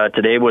 And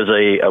today was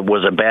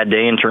a bad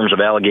day in terms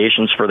of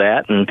allegations for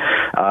that. And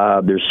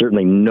there's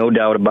certainly no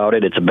doubt about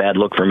it. It's a bad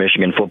look for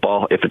Michigan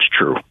football if it's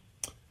true.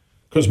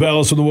 Chris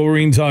Balas of the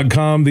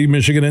Wolverines.com, the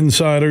Michigan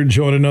Insider,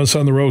 joining us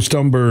on the Roast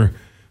Umber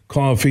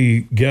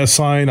Coffee guest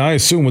line. I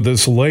assume with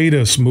this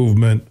latest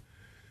movement,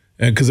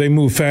 and because they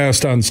move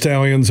fast on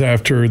Stallions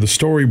after the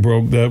story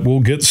broke, that we'll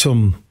get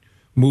some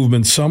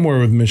movement somewhere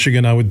with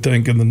Michigan, I would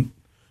think, in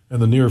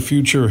the near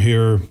future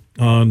here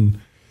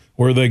on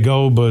where they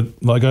go.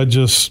 But like I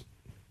just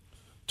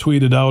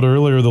tweeted out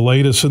earlier, the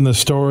latest in this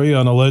story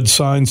on a lead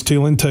sign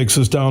stealing takes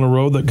us down a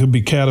road that could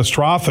be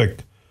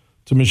catastrophic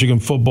to Michigan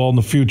football and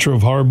the future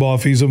of Harbaugh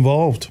if he's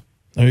involved.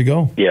 There you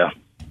go.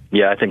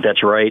 Yeah, I think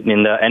that's right.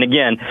 And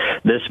again,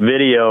 this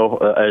video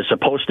is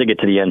supposed to get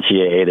to the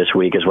NCAA this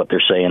week, is what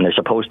they're saying. They're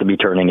supposed to be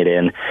turning it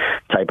in,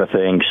 type of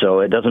thing.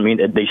 So it doesn't mean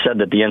they said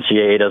that the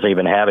NCAA doesn't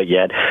even have it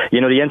yet. The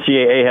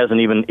NCAA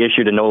hasn't even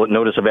issued a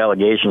notice of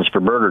allegations for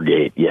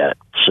Burgergate yet.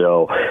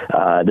 So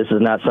this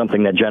is not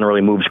something that generally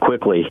moves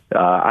quickly.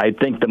 I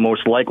think the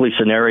most likely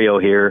scenario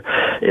here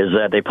is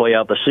that they play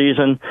out the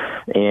season,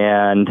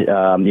 and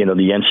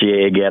the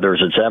NCAA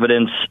gathers its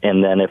evidence,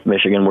 and then if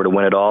Michigan were to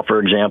win it all, for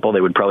example,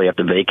 they would probably have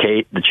to vacate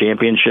the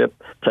championship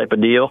type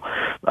of deal.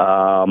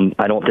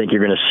 I don't think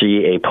you're going to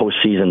see a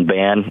postseason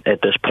ban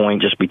at this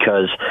point, just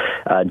because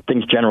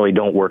things generally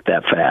don't work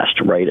that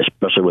fast, right?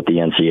 Especially with the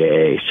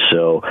NCAA.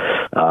 So,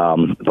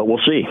 but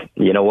we'll see.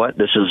 You know what?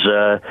 This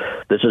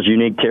is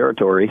unique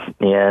territory,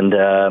 and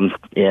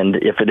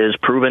if it is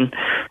proven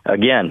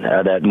again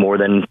that more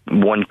than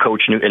one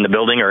coach knew in the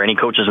building, or any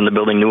coaches in the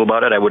building knew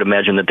about it, I would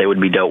imagine that they would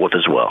be dealt with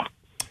as well.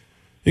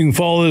 You can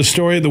follow this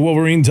story at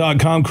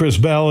thewolverine.com. Chris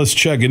Balas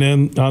checking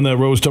in on that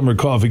Rose Tumbler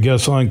Coffee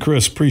guest line.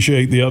 Chris,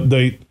 appreciate the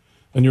update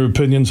and your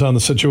opinions on the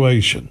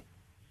situation.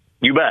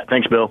 You bet.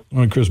 Thanks, Bill. All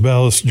right, Chris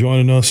Balas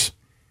joining us.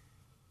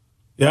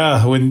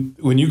 Yeah, when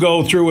you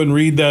go through and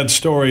read that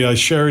story, I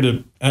shared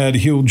it at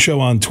Huge Show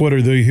on Twitter,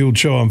 the Huge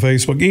Show on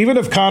Facebook. Even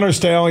if Connor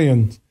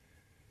Stallion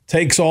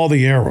takes all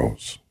the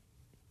arrows.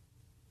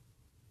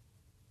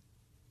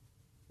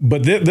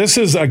 But this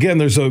is, again,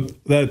 there's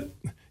that...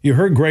 You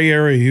heard gray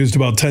area used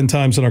about 10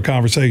 times in our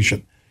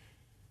conversation.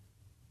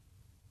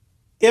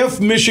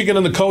 If Michigan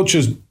and the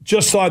coaches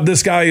just thought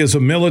this guy is a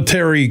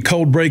military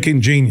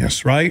code-breaking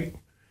genius, right?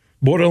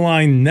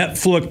 Borderline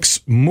Netflix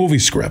movie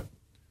script.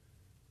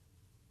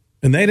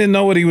 And they didn't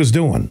know what he was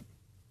doing.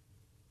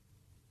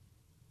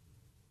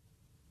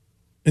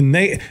 And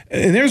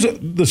there's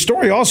the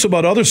story also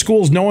about other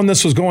schools knowing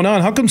this was going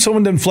on. How come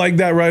someone didn't flag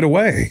that right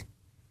away?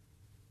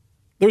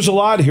 There's a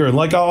lot here.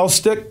 Like, I'll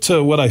stick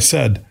to what I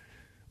said.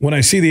 When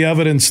I see the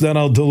evidence, then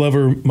I'll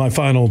deliver my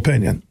final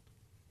opinion.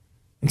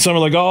 And some are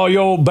like, oh,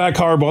 you'll back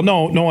Harbaugh.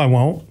 No, I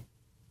won't.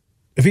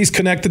 If he's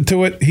connected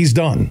to it, he's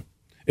done.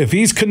 If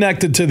he's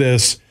connected to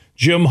this,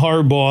 Jim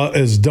Harbaugh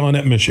is done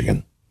at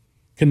Michigan.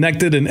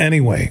 Connected in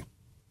any way.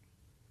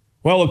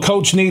 Well, a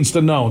coach needs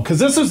to know. Because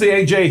this is the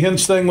A.J.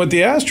 Hinch thing with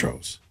the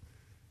Astros.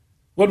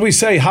 What do we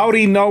say? How do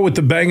he know with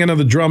the banging of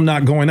the drum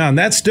not going on?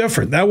 That's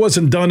different. That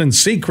wasn't done in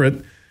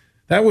secret.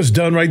 That was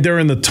done right there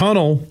in the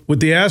tunnel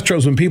with the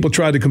Astros when people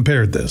tried to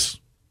compare this.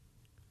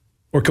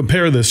 Or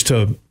compare this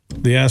to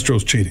the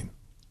Astros cheating.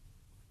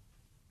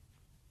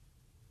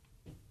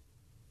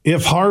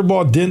 If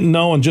Harbaugh didn't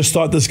know and just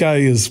thought this guy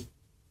is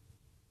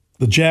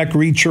the Jack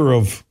Reacher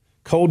of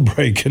code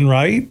breaking,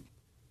 right?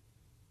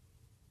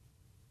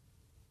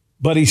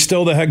 But he's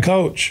still the head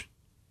coach.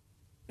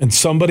 And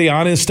somebody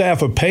on his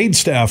staff, a paid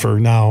staffer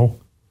now,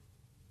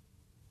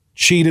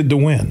 cheated to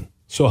win.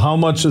 So how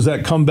much does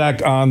that come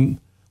back on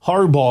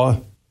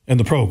Harbaugh and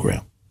the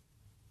program?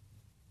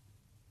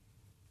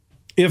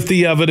 If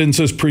the evidence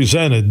is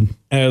presented,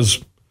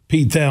 as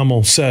Pete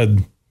Thamel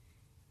said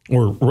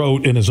or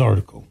wrote in his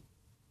article.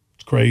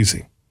 It's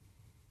crazy.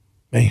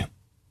 Man,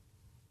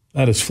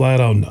 that is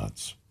flat out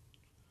nuts.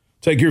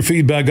 Take your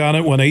feedback on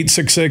it,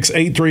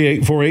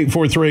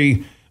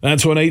 1-866-838-4843.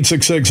 That's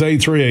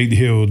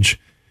 1-866-838-HUGE.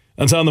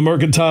 That's on the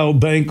Mercantile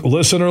Bank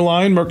listener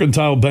line.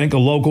 Mercantile Bank, a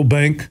local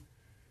bank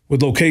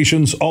with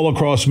locations all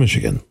across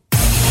Michigan.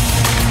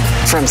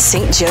 From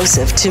St.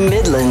 Joseph to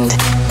Midland,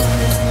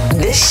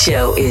 this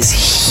show is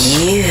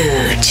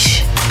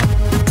huge.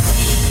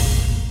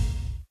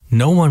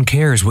 No one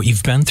cares what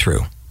you've been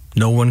through.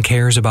 No one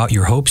cares about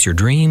your hopes, your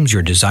dreams,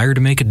 your desire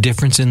to make a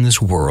difference in this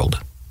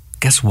world.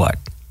 Guess what?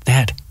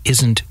 That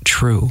isn't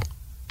true.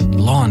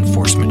 Law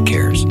enforcement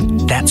cares.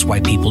 That's why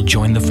people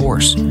join the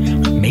force.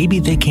 Maybe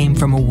they came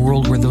from a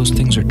world where those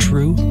things are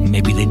true.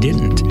 Maybe they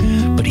didn't.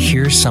 But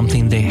here's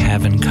something they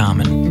have in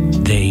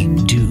common. They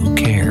do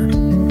care.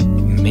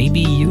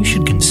 Maybe you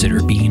should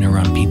consider being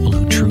around people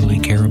who truly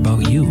care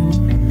about you.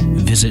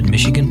 Visit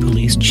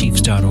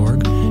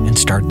MichiganPoliceChiefs.org and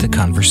start the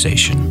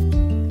conversation.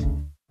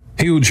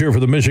 Huge here for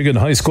the Michigan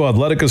High School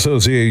Athletic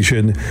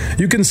Association.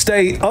 You can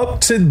stay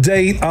up to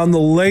date on the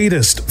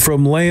latest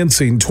from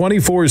Lansing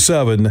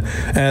 24/7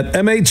 at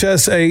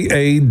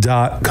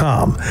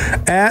MHSAA.com,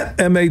 at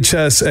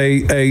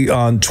MHSAA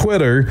on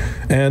Twitter,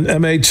 and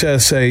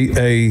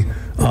MHSAA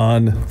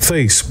on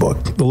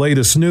Facebook. The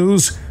latest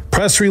news,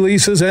 press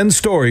releases, and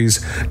stories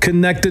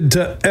connected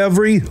to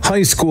every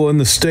high school in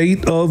the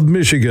state of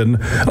Michigan,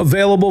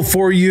 available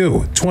for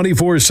you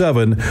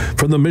 24/7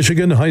 from the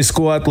Michigan High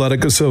School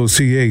Athletic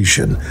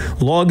Association.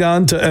 Log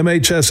on to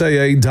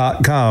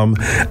MHSAA.com,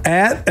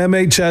 at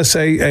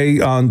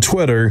MHSAA on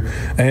Twitter,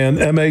 and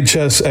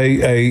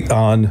MHSAA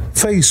on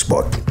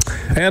Facebook.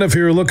 And if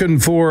you're looking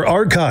for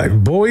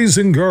archive boys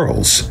and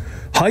girls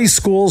high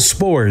school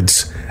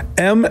sports,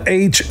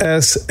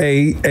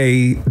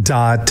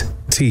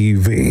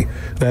 MHSAA.TV.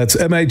 That's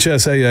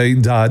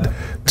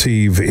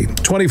MHSAA.TV.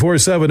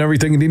 24/7,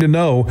 everything you need to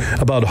know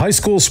about high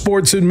school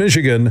sports in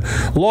Michigan.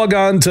 Log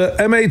on to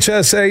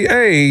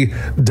MHSAA.com.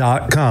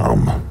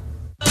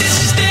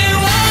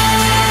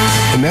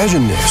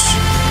 Imagine this.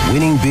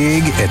 Winning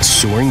big at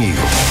Soaring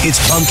Eagle. It's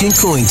pumpkin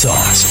coin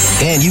toss,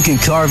 and you can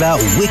carve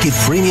out wicked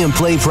premium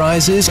play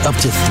prizes up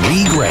to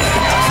 $3,000.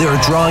 There are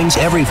drawings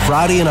every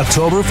Friday in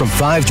October from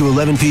 5 to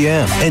 11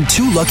 p.m. and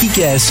 2 lucky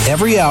guests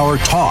every hour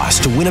toss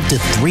to win up to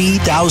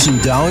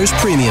 $3,000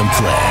 premium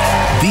play.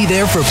 Be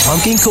there for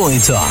pumpkin coin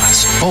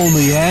toss,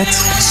 only at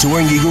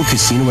Soaring Eagle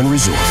Casino and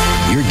Resort.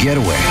 Your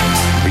getaway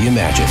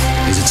reimagined.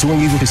 Visit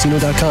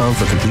SoaringEagleCasino.com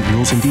for complete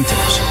rules and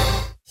details.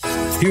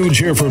 Huge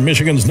here for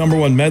Michigan's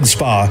 #1 med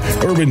spa,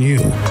 Urban U.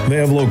 They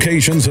have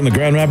locations in the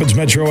Grand Rapids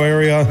metro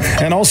area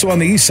and also on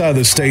the east side of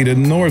the state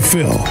in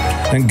Northville.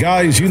 And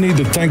guys, you need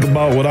to think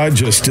about what I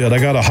just did. I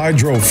got a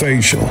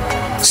hydrofacial.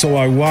 So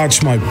I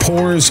watched my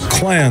pores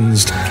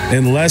cleansed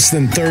in less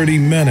than 30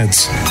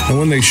 minutes. And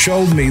when they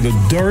showed me the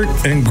dirt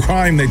and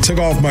grime they took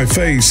off my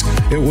face,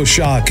 it was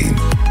shocking.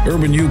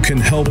 Urban U can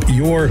help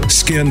your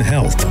skin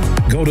health.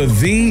 Go to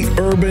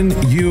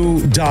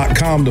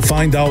theurbanu.com to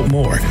find out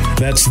more.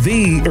 That's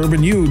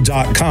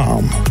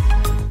theurbanu.com.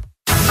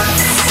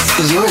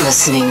 You're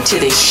listening to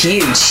The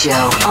Huge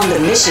Show on the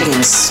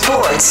Michigan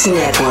Sports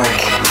Network.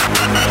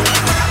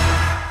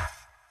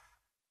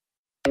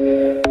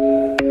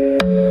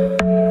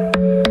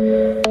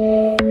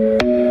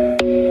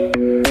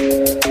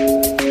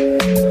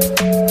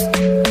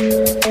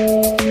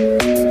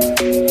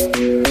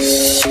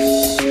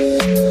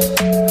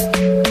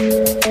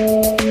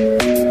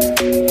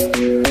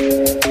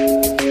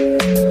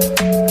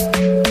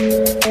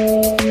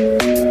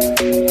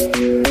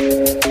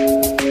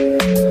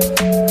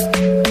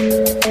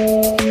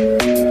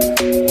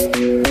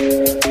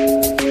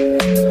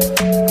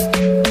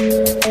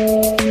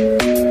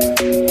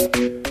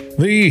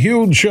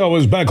 Show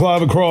is back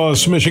live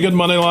across Michigan.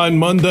 Moneyline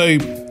Monday,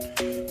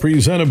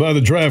 presented by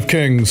the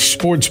DraftKings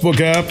Sportsbook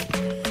app.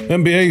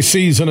 NBA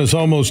season is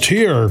almost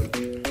here.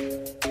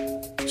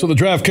 So the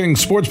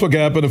DraftKings Sportsbook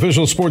app, an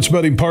official sports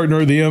betting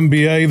partner of the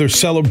NBA, they're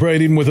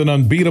celebrating with an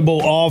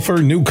unbeatable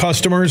offer. New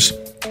customers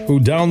who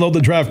download the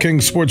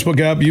DraftKings Sportsbook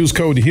app, use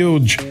code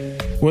HUGE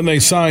when they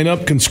sign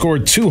up, can score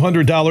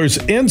 $200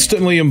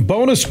 instantly in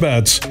bonus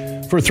bets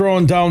for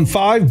throwing down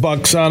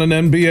 $5 on an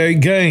NBA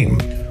game.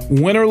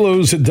 Win or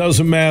lose, it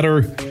doesn't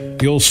matter.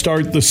 You'll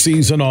start the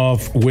season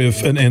off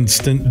with an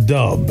instant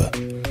dub.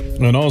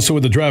 And also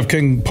with the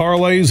DraftKings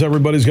parlays,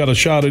 everybody's got a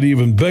shot at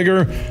even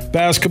bigger.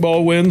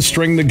 Basketball wins,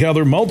 string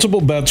together multiple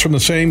bets from the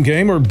same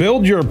game, or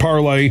build your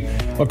parlay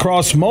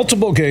across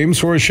multiple games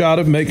for a shot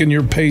at making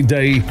your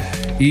payday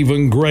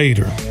even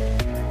greater.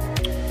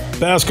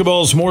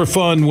 Basketball's more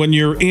fun when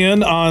you're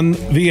in on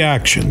the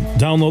action.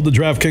 Download the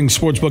DraftKings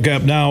Sportsbook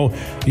app now.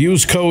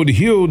 Use code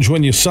HUGE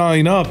when you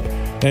sign up.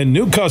 And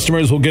new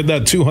customers will get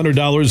that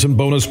 $200 in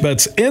bonus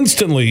bets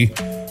instantly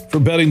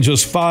for betting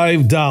just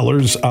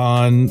 $5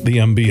 on the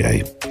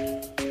NBA.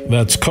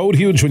 That's code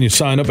HUGE when you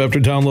sign up after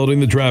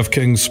downloading the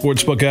DraftKings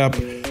Sportsbook app.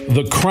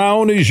 The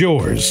crown is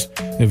yours.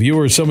 If you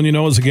or someone you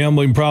know has a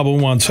gambling problem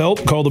and wants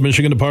help, call the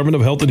Michigan Department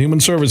of Health and Human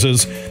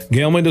Services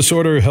Gambling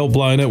Disorder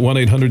Helpline at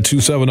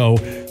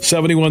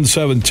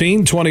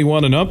 1-800-270-7117,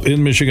 21 and up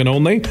in Michigan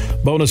only.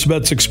 Bonus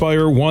bets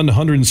expire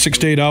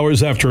 168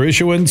 hours after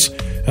issuance.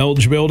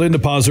 Eligibility and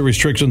deposit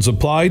restrictions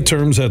apply.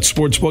 Terms at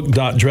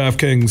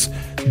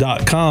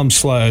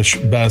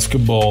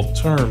sportsbook.draftkings.com/basketball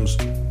terms.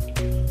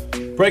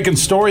 Breaking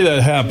story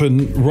that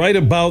happened right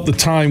about the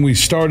time we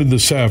started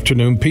this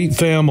afternoon. Pete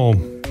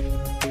Thamel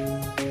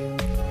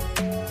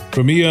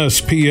from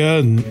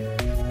ESPN,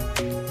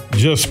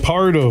 just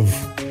part of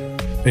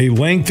a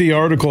lengthy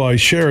article I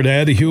shared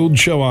at The Huge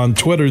Show on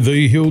Twitter,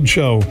 The Huge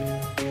Show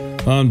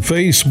on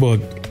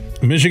Facebook.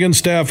 Michigan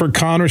staffer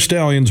Connor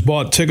Stalions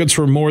bought tickets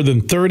for more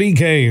than 30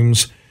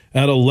 games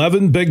at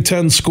 11 Big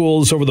Ten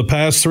schools over the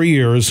past 3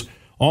 years.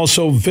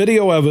 Also,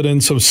 video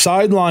evidence of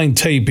sideline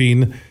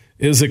taping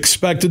is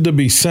expected to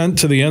be sent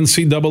to the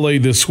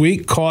NCAA this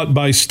week, caught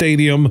by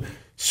stadium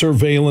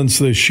surveillance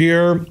this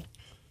year.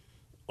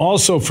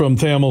 Also from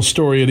Thamel's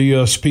story at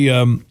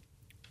ESPN,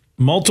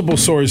 multiple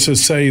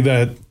sources say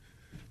that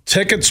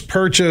tickets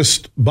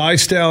purchased by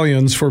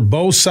Stalions for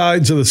both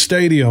sides of the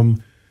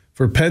stadium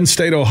for Penn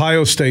State,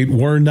 Ohio State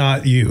were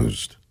not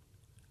used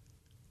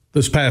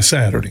this past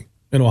Saturday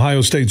in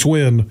Ohio State's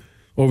win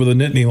over the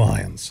Nittany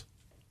Lions.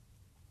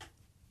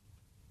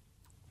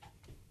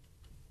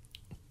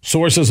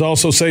 Sources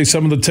also say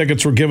some of the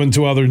tickets were given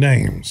to other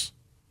names.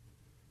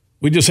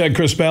 We just had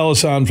Chris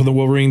Ballas on from the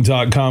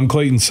Wolverine.com,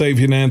 Clayton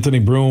Safian and Anthony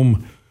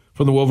Broom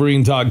from the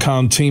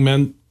Wolverine.com team,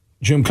 and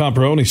Jim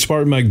Comparoni,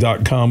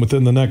 SpartanMag.com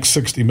within the next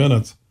 60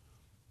 minutes.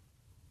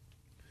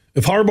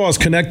 If Harbaugh's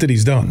connected,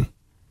 he's done.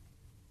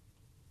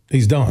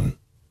 He's done.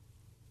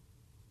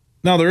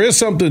 Now, there is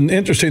something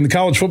interesting. The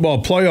college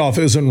football playoff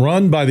isn't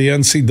run by the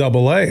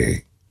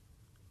NCAA.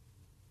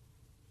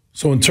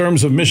 So in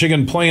terms of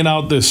Michigan playing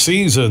out this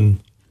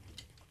season,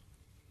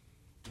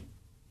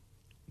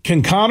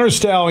 can Connor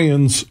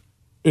Stalions,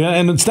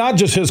 and it's not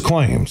just his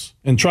claims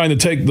and trying to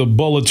take the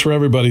bullets for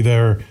everybody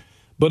there,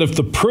 but if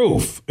the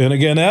proof, and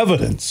again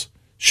evidence,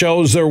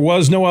 shows there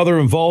was no other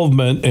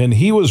involvement and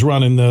he was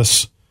running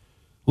this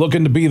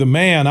looking to be the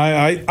man,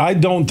 I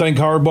don't think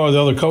Harbaugh or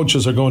the other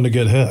coaches are going to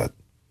get hit.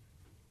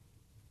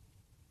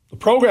 The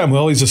program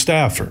will. He's a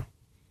staffer.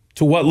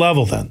 To what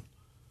level then?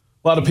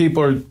 A lot of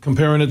people are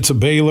comparing it to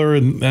Baylor,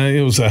 and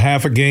it was a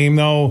half a game,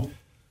 though.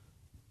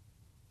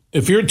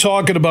 If you're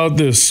talking about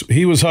this,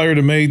 he was hired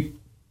in May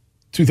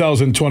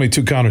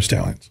 2022, Connor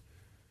Stalions.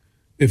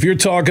 If you're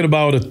talking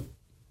about a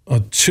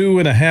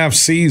 2.5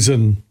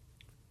 season,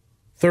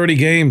 30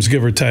 games,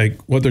 give or take,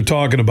 what they're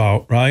talking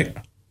about, right?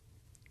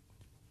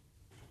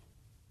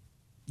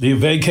 Do you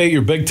vacate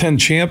your Big Ten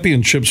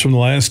championships from the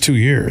last 2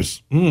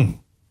 years?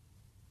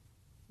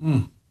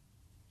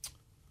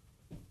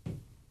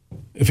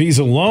 If he's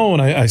alone,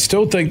 I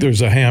still think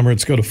there's a hammer.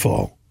 It's going to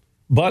fall.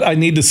 But I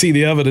need to see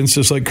the evidence,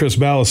 just like Chris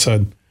Ballas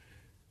said.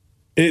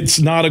 It's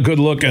not a good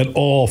look at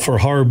all for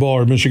Harbaugh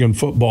or Michigan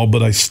football,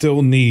 but I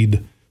still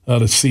need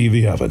to see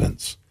the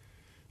evidence.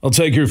 I'll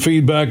take your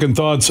feedback and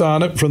thoughts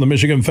on it from the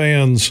Michigan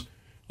fans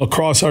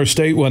across our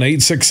state.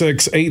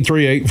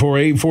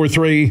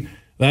 1-866-838-4843.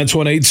 That's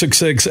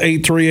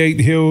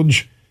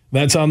 1-866-838-HUGE.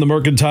 That's on the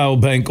Mercantile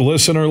Bank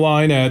listener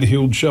line at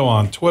Huge Show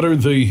on Twitter,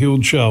 The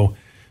Huge Show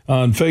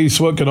on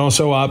Facebook, and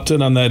also opt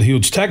in on that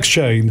Huge text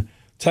chain.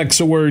 Text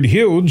the word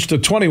HUGE to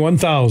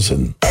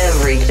 21,000.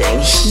 Everything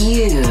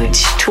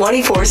huge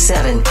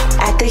 24/7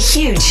 at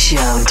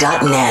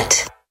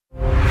thehugeshow.net.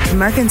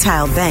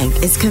 Mercantile Bank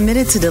is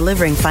committed to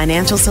delivering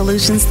financial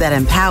solutions that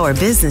empower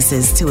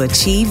businesses to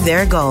achieve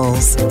their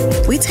goals.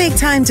 We take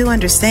time to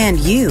understand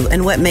you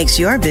and what makes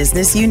your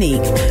business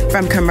unique.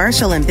 From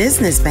commercial and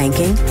business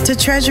banking to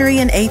treasury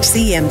and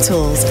HCM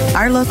tools,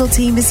 our local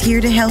team is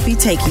here to help you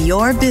take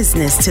your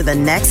business to the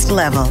next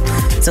level.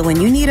 So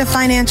when you need a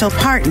financial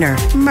partner,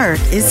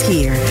 Merc is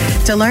here.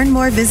 To learn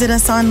more, visit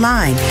us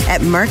online at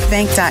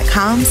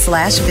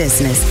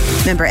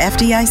mercbank.com/business. Member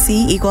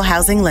FDIC, Equal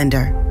Housing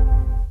Lender.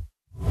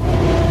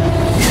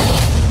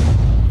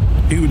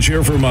 Huge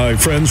here for my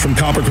friends from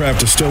Coppercraft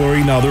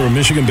Distillery. Now, they're a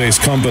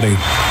Michigan-based company,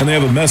 and they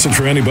have a message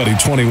for anybody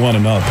 21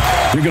 and up.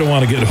 You're going to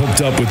want to get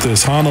hooked up with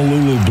this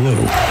Honolulu Blue,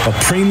 a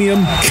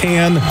premium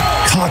can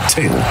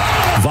cocktail.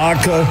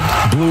 Vodka,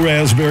 blue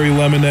raspberry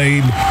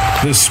lemonade.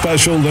 This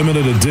special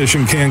limited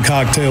edition canned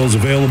cocktail is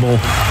available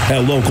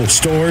at local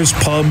stores,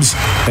 pubs,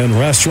 and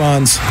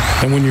restaurants.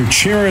 And when you're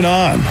cheering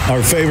on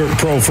our favorite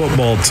pro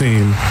football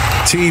team,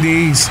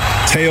 TDs,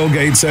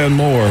 tailgates, and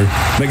more,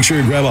 make sure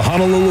you grab a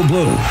Honolulu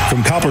Blue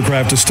from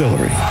Coppercraft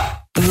Distillery.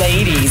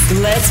 Ladies,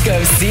 let's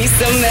go see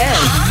some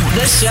men.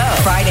 The show,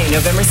 Friday,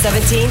 November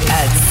 17th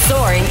at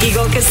Soaring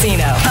Eagle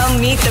Casino. Come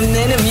meet the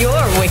men of your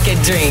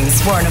wicked dreams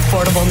for an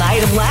affordable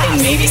night of laughs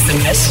and maybe some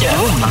mischief.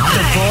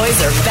 The boys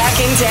are back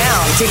in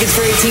town. Tickets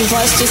for 18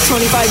 plus, just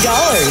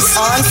 $25.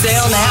 On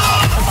sale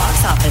now. The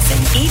box office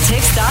and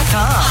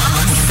etix.com.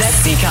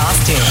 Sexy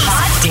costumes,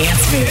 hot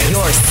dance moves.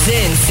 Your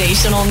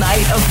sensational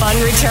night of fun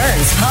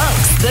returns.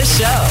 Hunks, the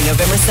show,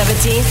 November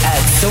 17th at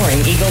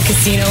Soaring Eagle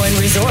Casino and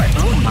Resort.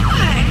 Oh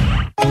my.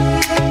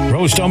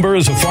 Roast Umber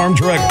is a farm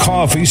direct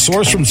coffee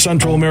sourced from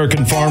Central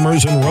American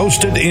farmers and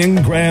roasted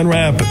in Grand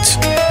Rapids.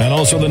 And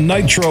also the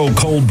Nitro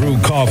Cold Brew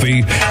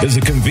Coffee is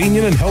a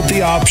convenient and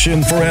healthy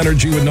option for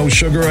energy with no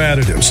sugar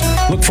additives.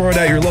 Look for it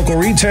at your local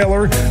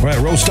retailer or at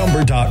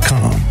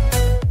roastumber.com.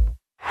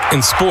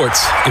 In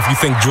sports, if you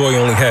think joy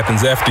only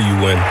happens after you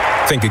win,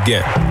 think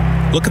again.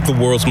 Look at the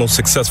world's most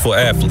successful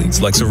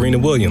athletes like Serena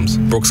Williams,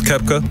 Brooks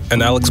Koepka,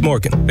 and Alex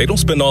Morgan. They don't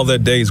spend all their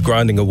days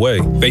grinding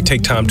away. They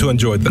take time to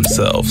enjoy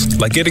themselves,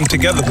 like getting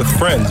together with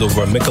friends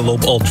over a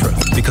Michelob Ultra,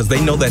 because they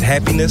know that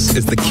happiness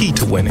is the key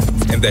to winning,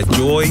 and that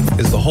joy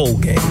is the whole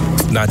game,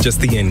 not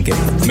just the end game.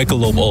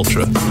 Michelob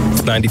Ultra,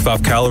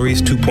 95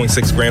 calories,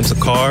 2.6 grams of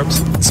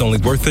carbs. It's only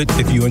worth it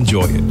if you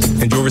enjoy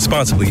it. Enjoy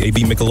responsibly.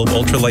 AB Michelob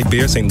Ultra Light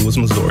Beer, St. Louis,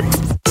 Missouri.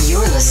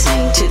 You're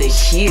listening to The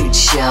Huge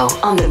Show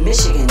on the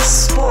Michigan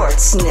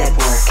Sports Network.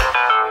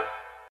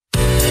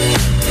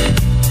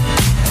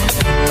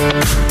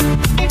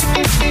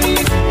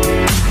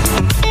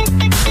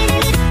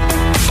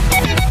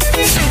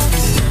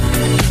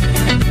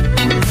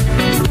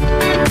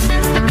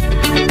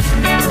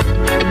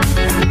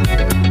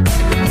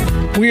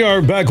 We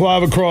are back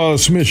live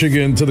across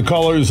Michigan to the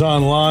callers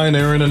online.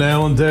 Aaron in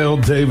Allendale,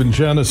 Dave in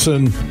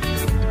Jenison,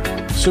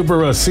 Super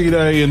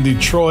Raside in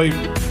Detroit.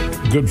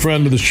 Good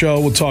friend of the show.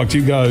 We'll talk to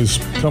you guys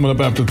coming up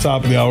after the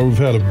top of the hour. We've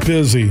had a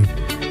busy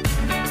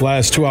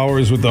last 2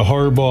 hours with the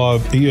Harbaugh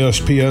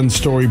ESPN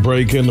story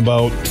breaking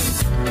about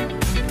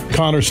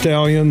Connor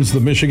Stallions, the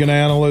Michigan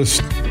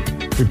analyst,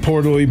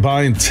 reportedly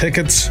buying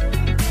tickets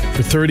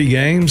for 30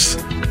 games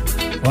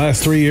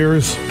last 3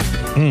 years.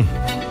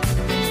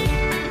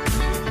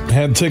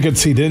 Had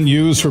tickets he didn't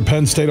use for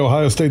Penn State,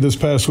 Ohio State this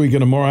past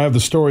weekend and more. I have the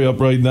story up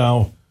right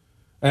now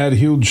at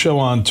Huge Show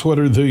on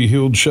Twitter, The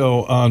Huge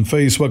Show on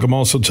Facebook. I'm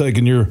also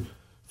taking your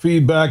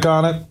feedback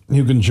on it.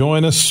 You can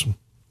join us.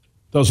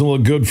 Doesn't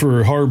look good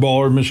for Harbaugh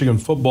or Michigan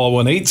football.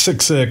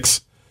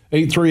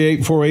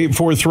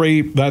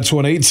 1-866-838-4843. That's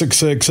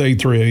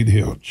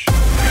 1-866-838-HUGE.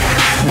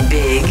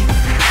 Big,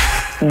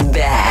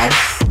 bad,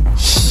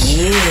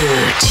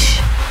 huge.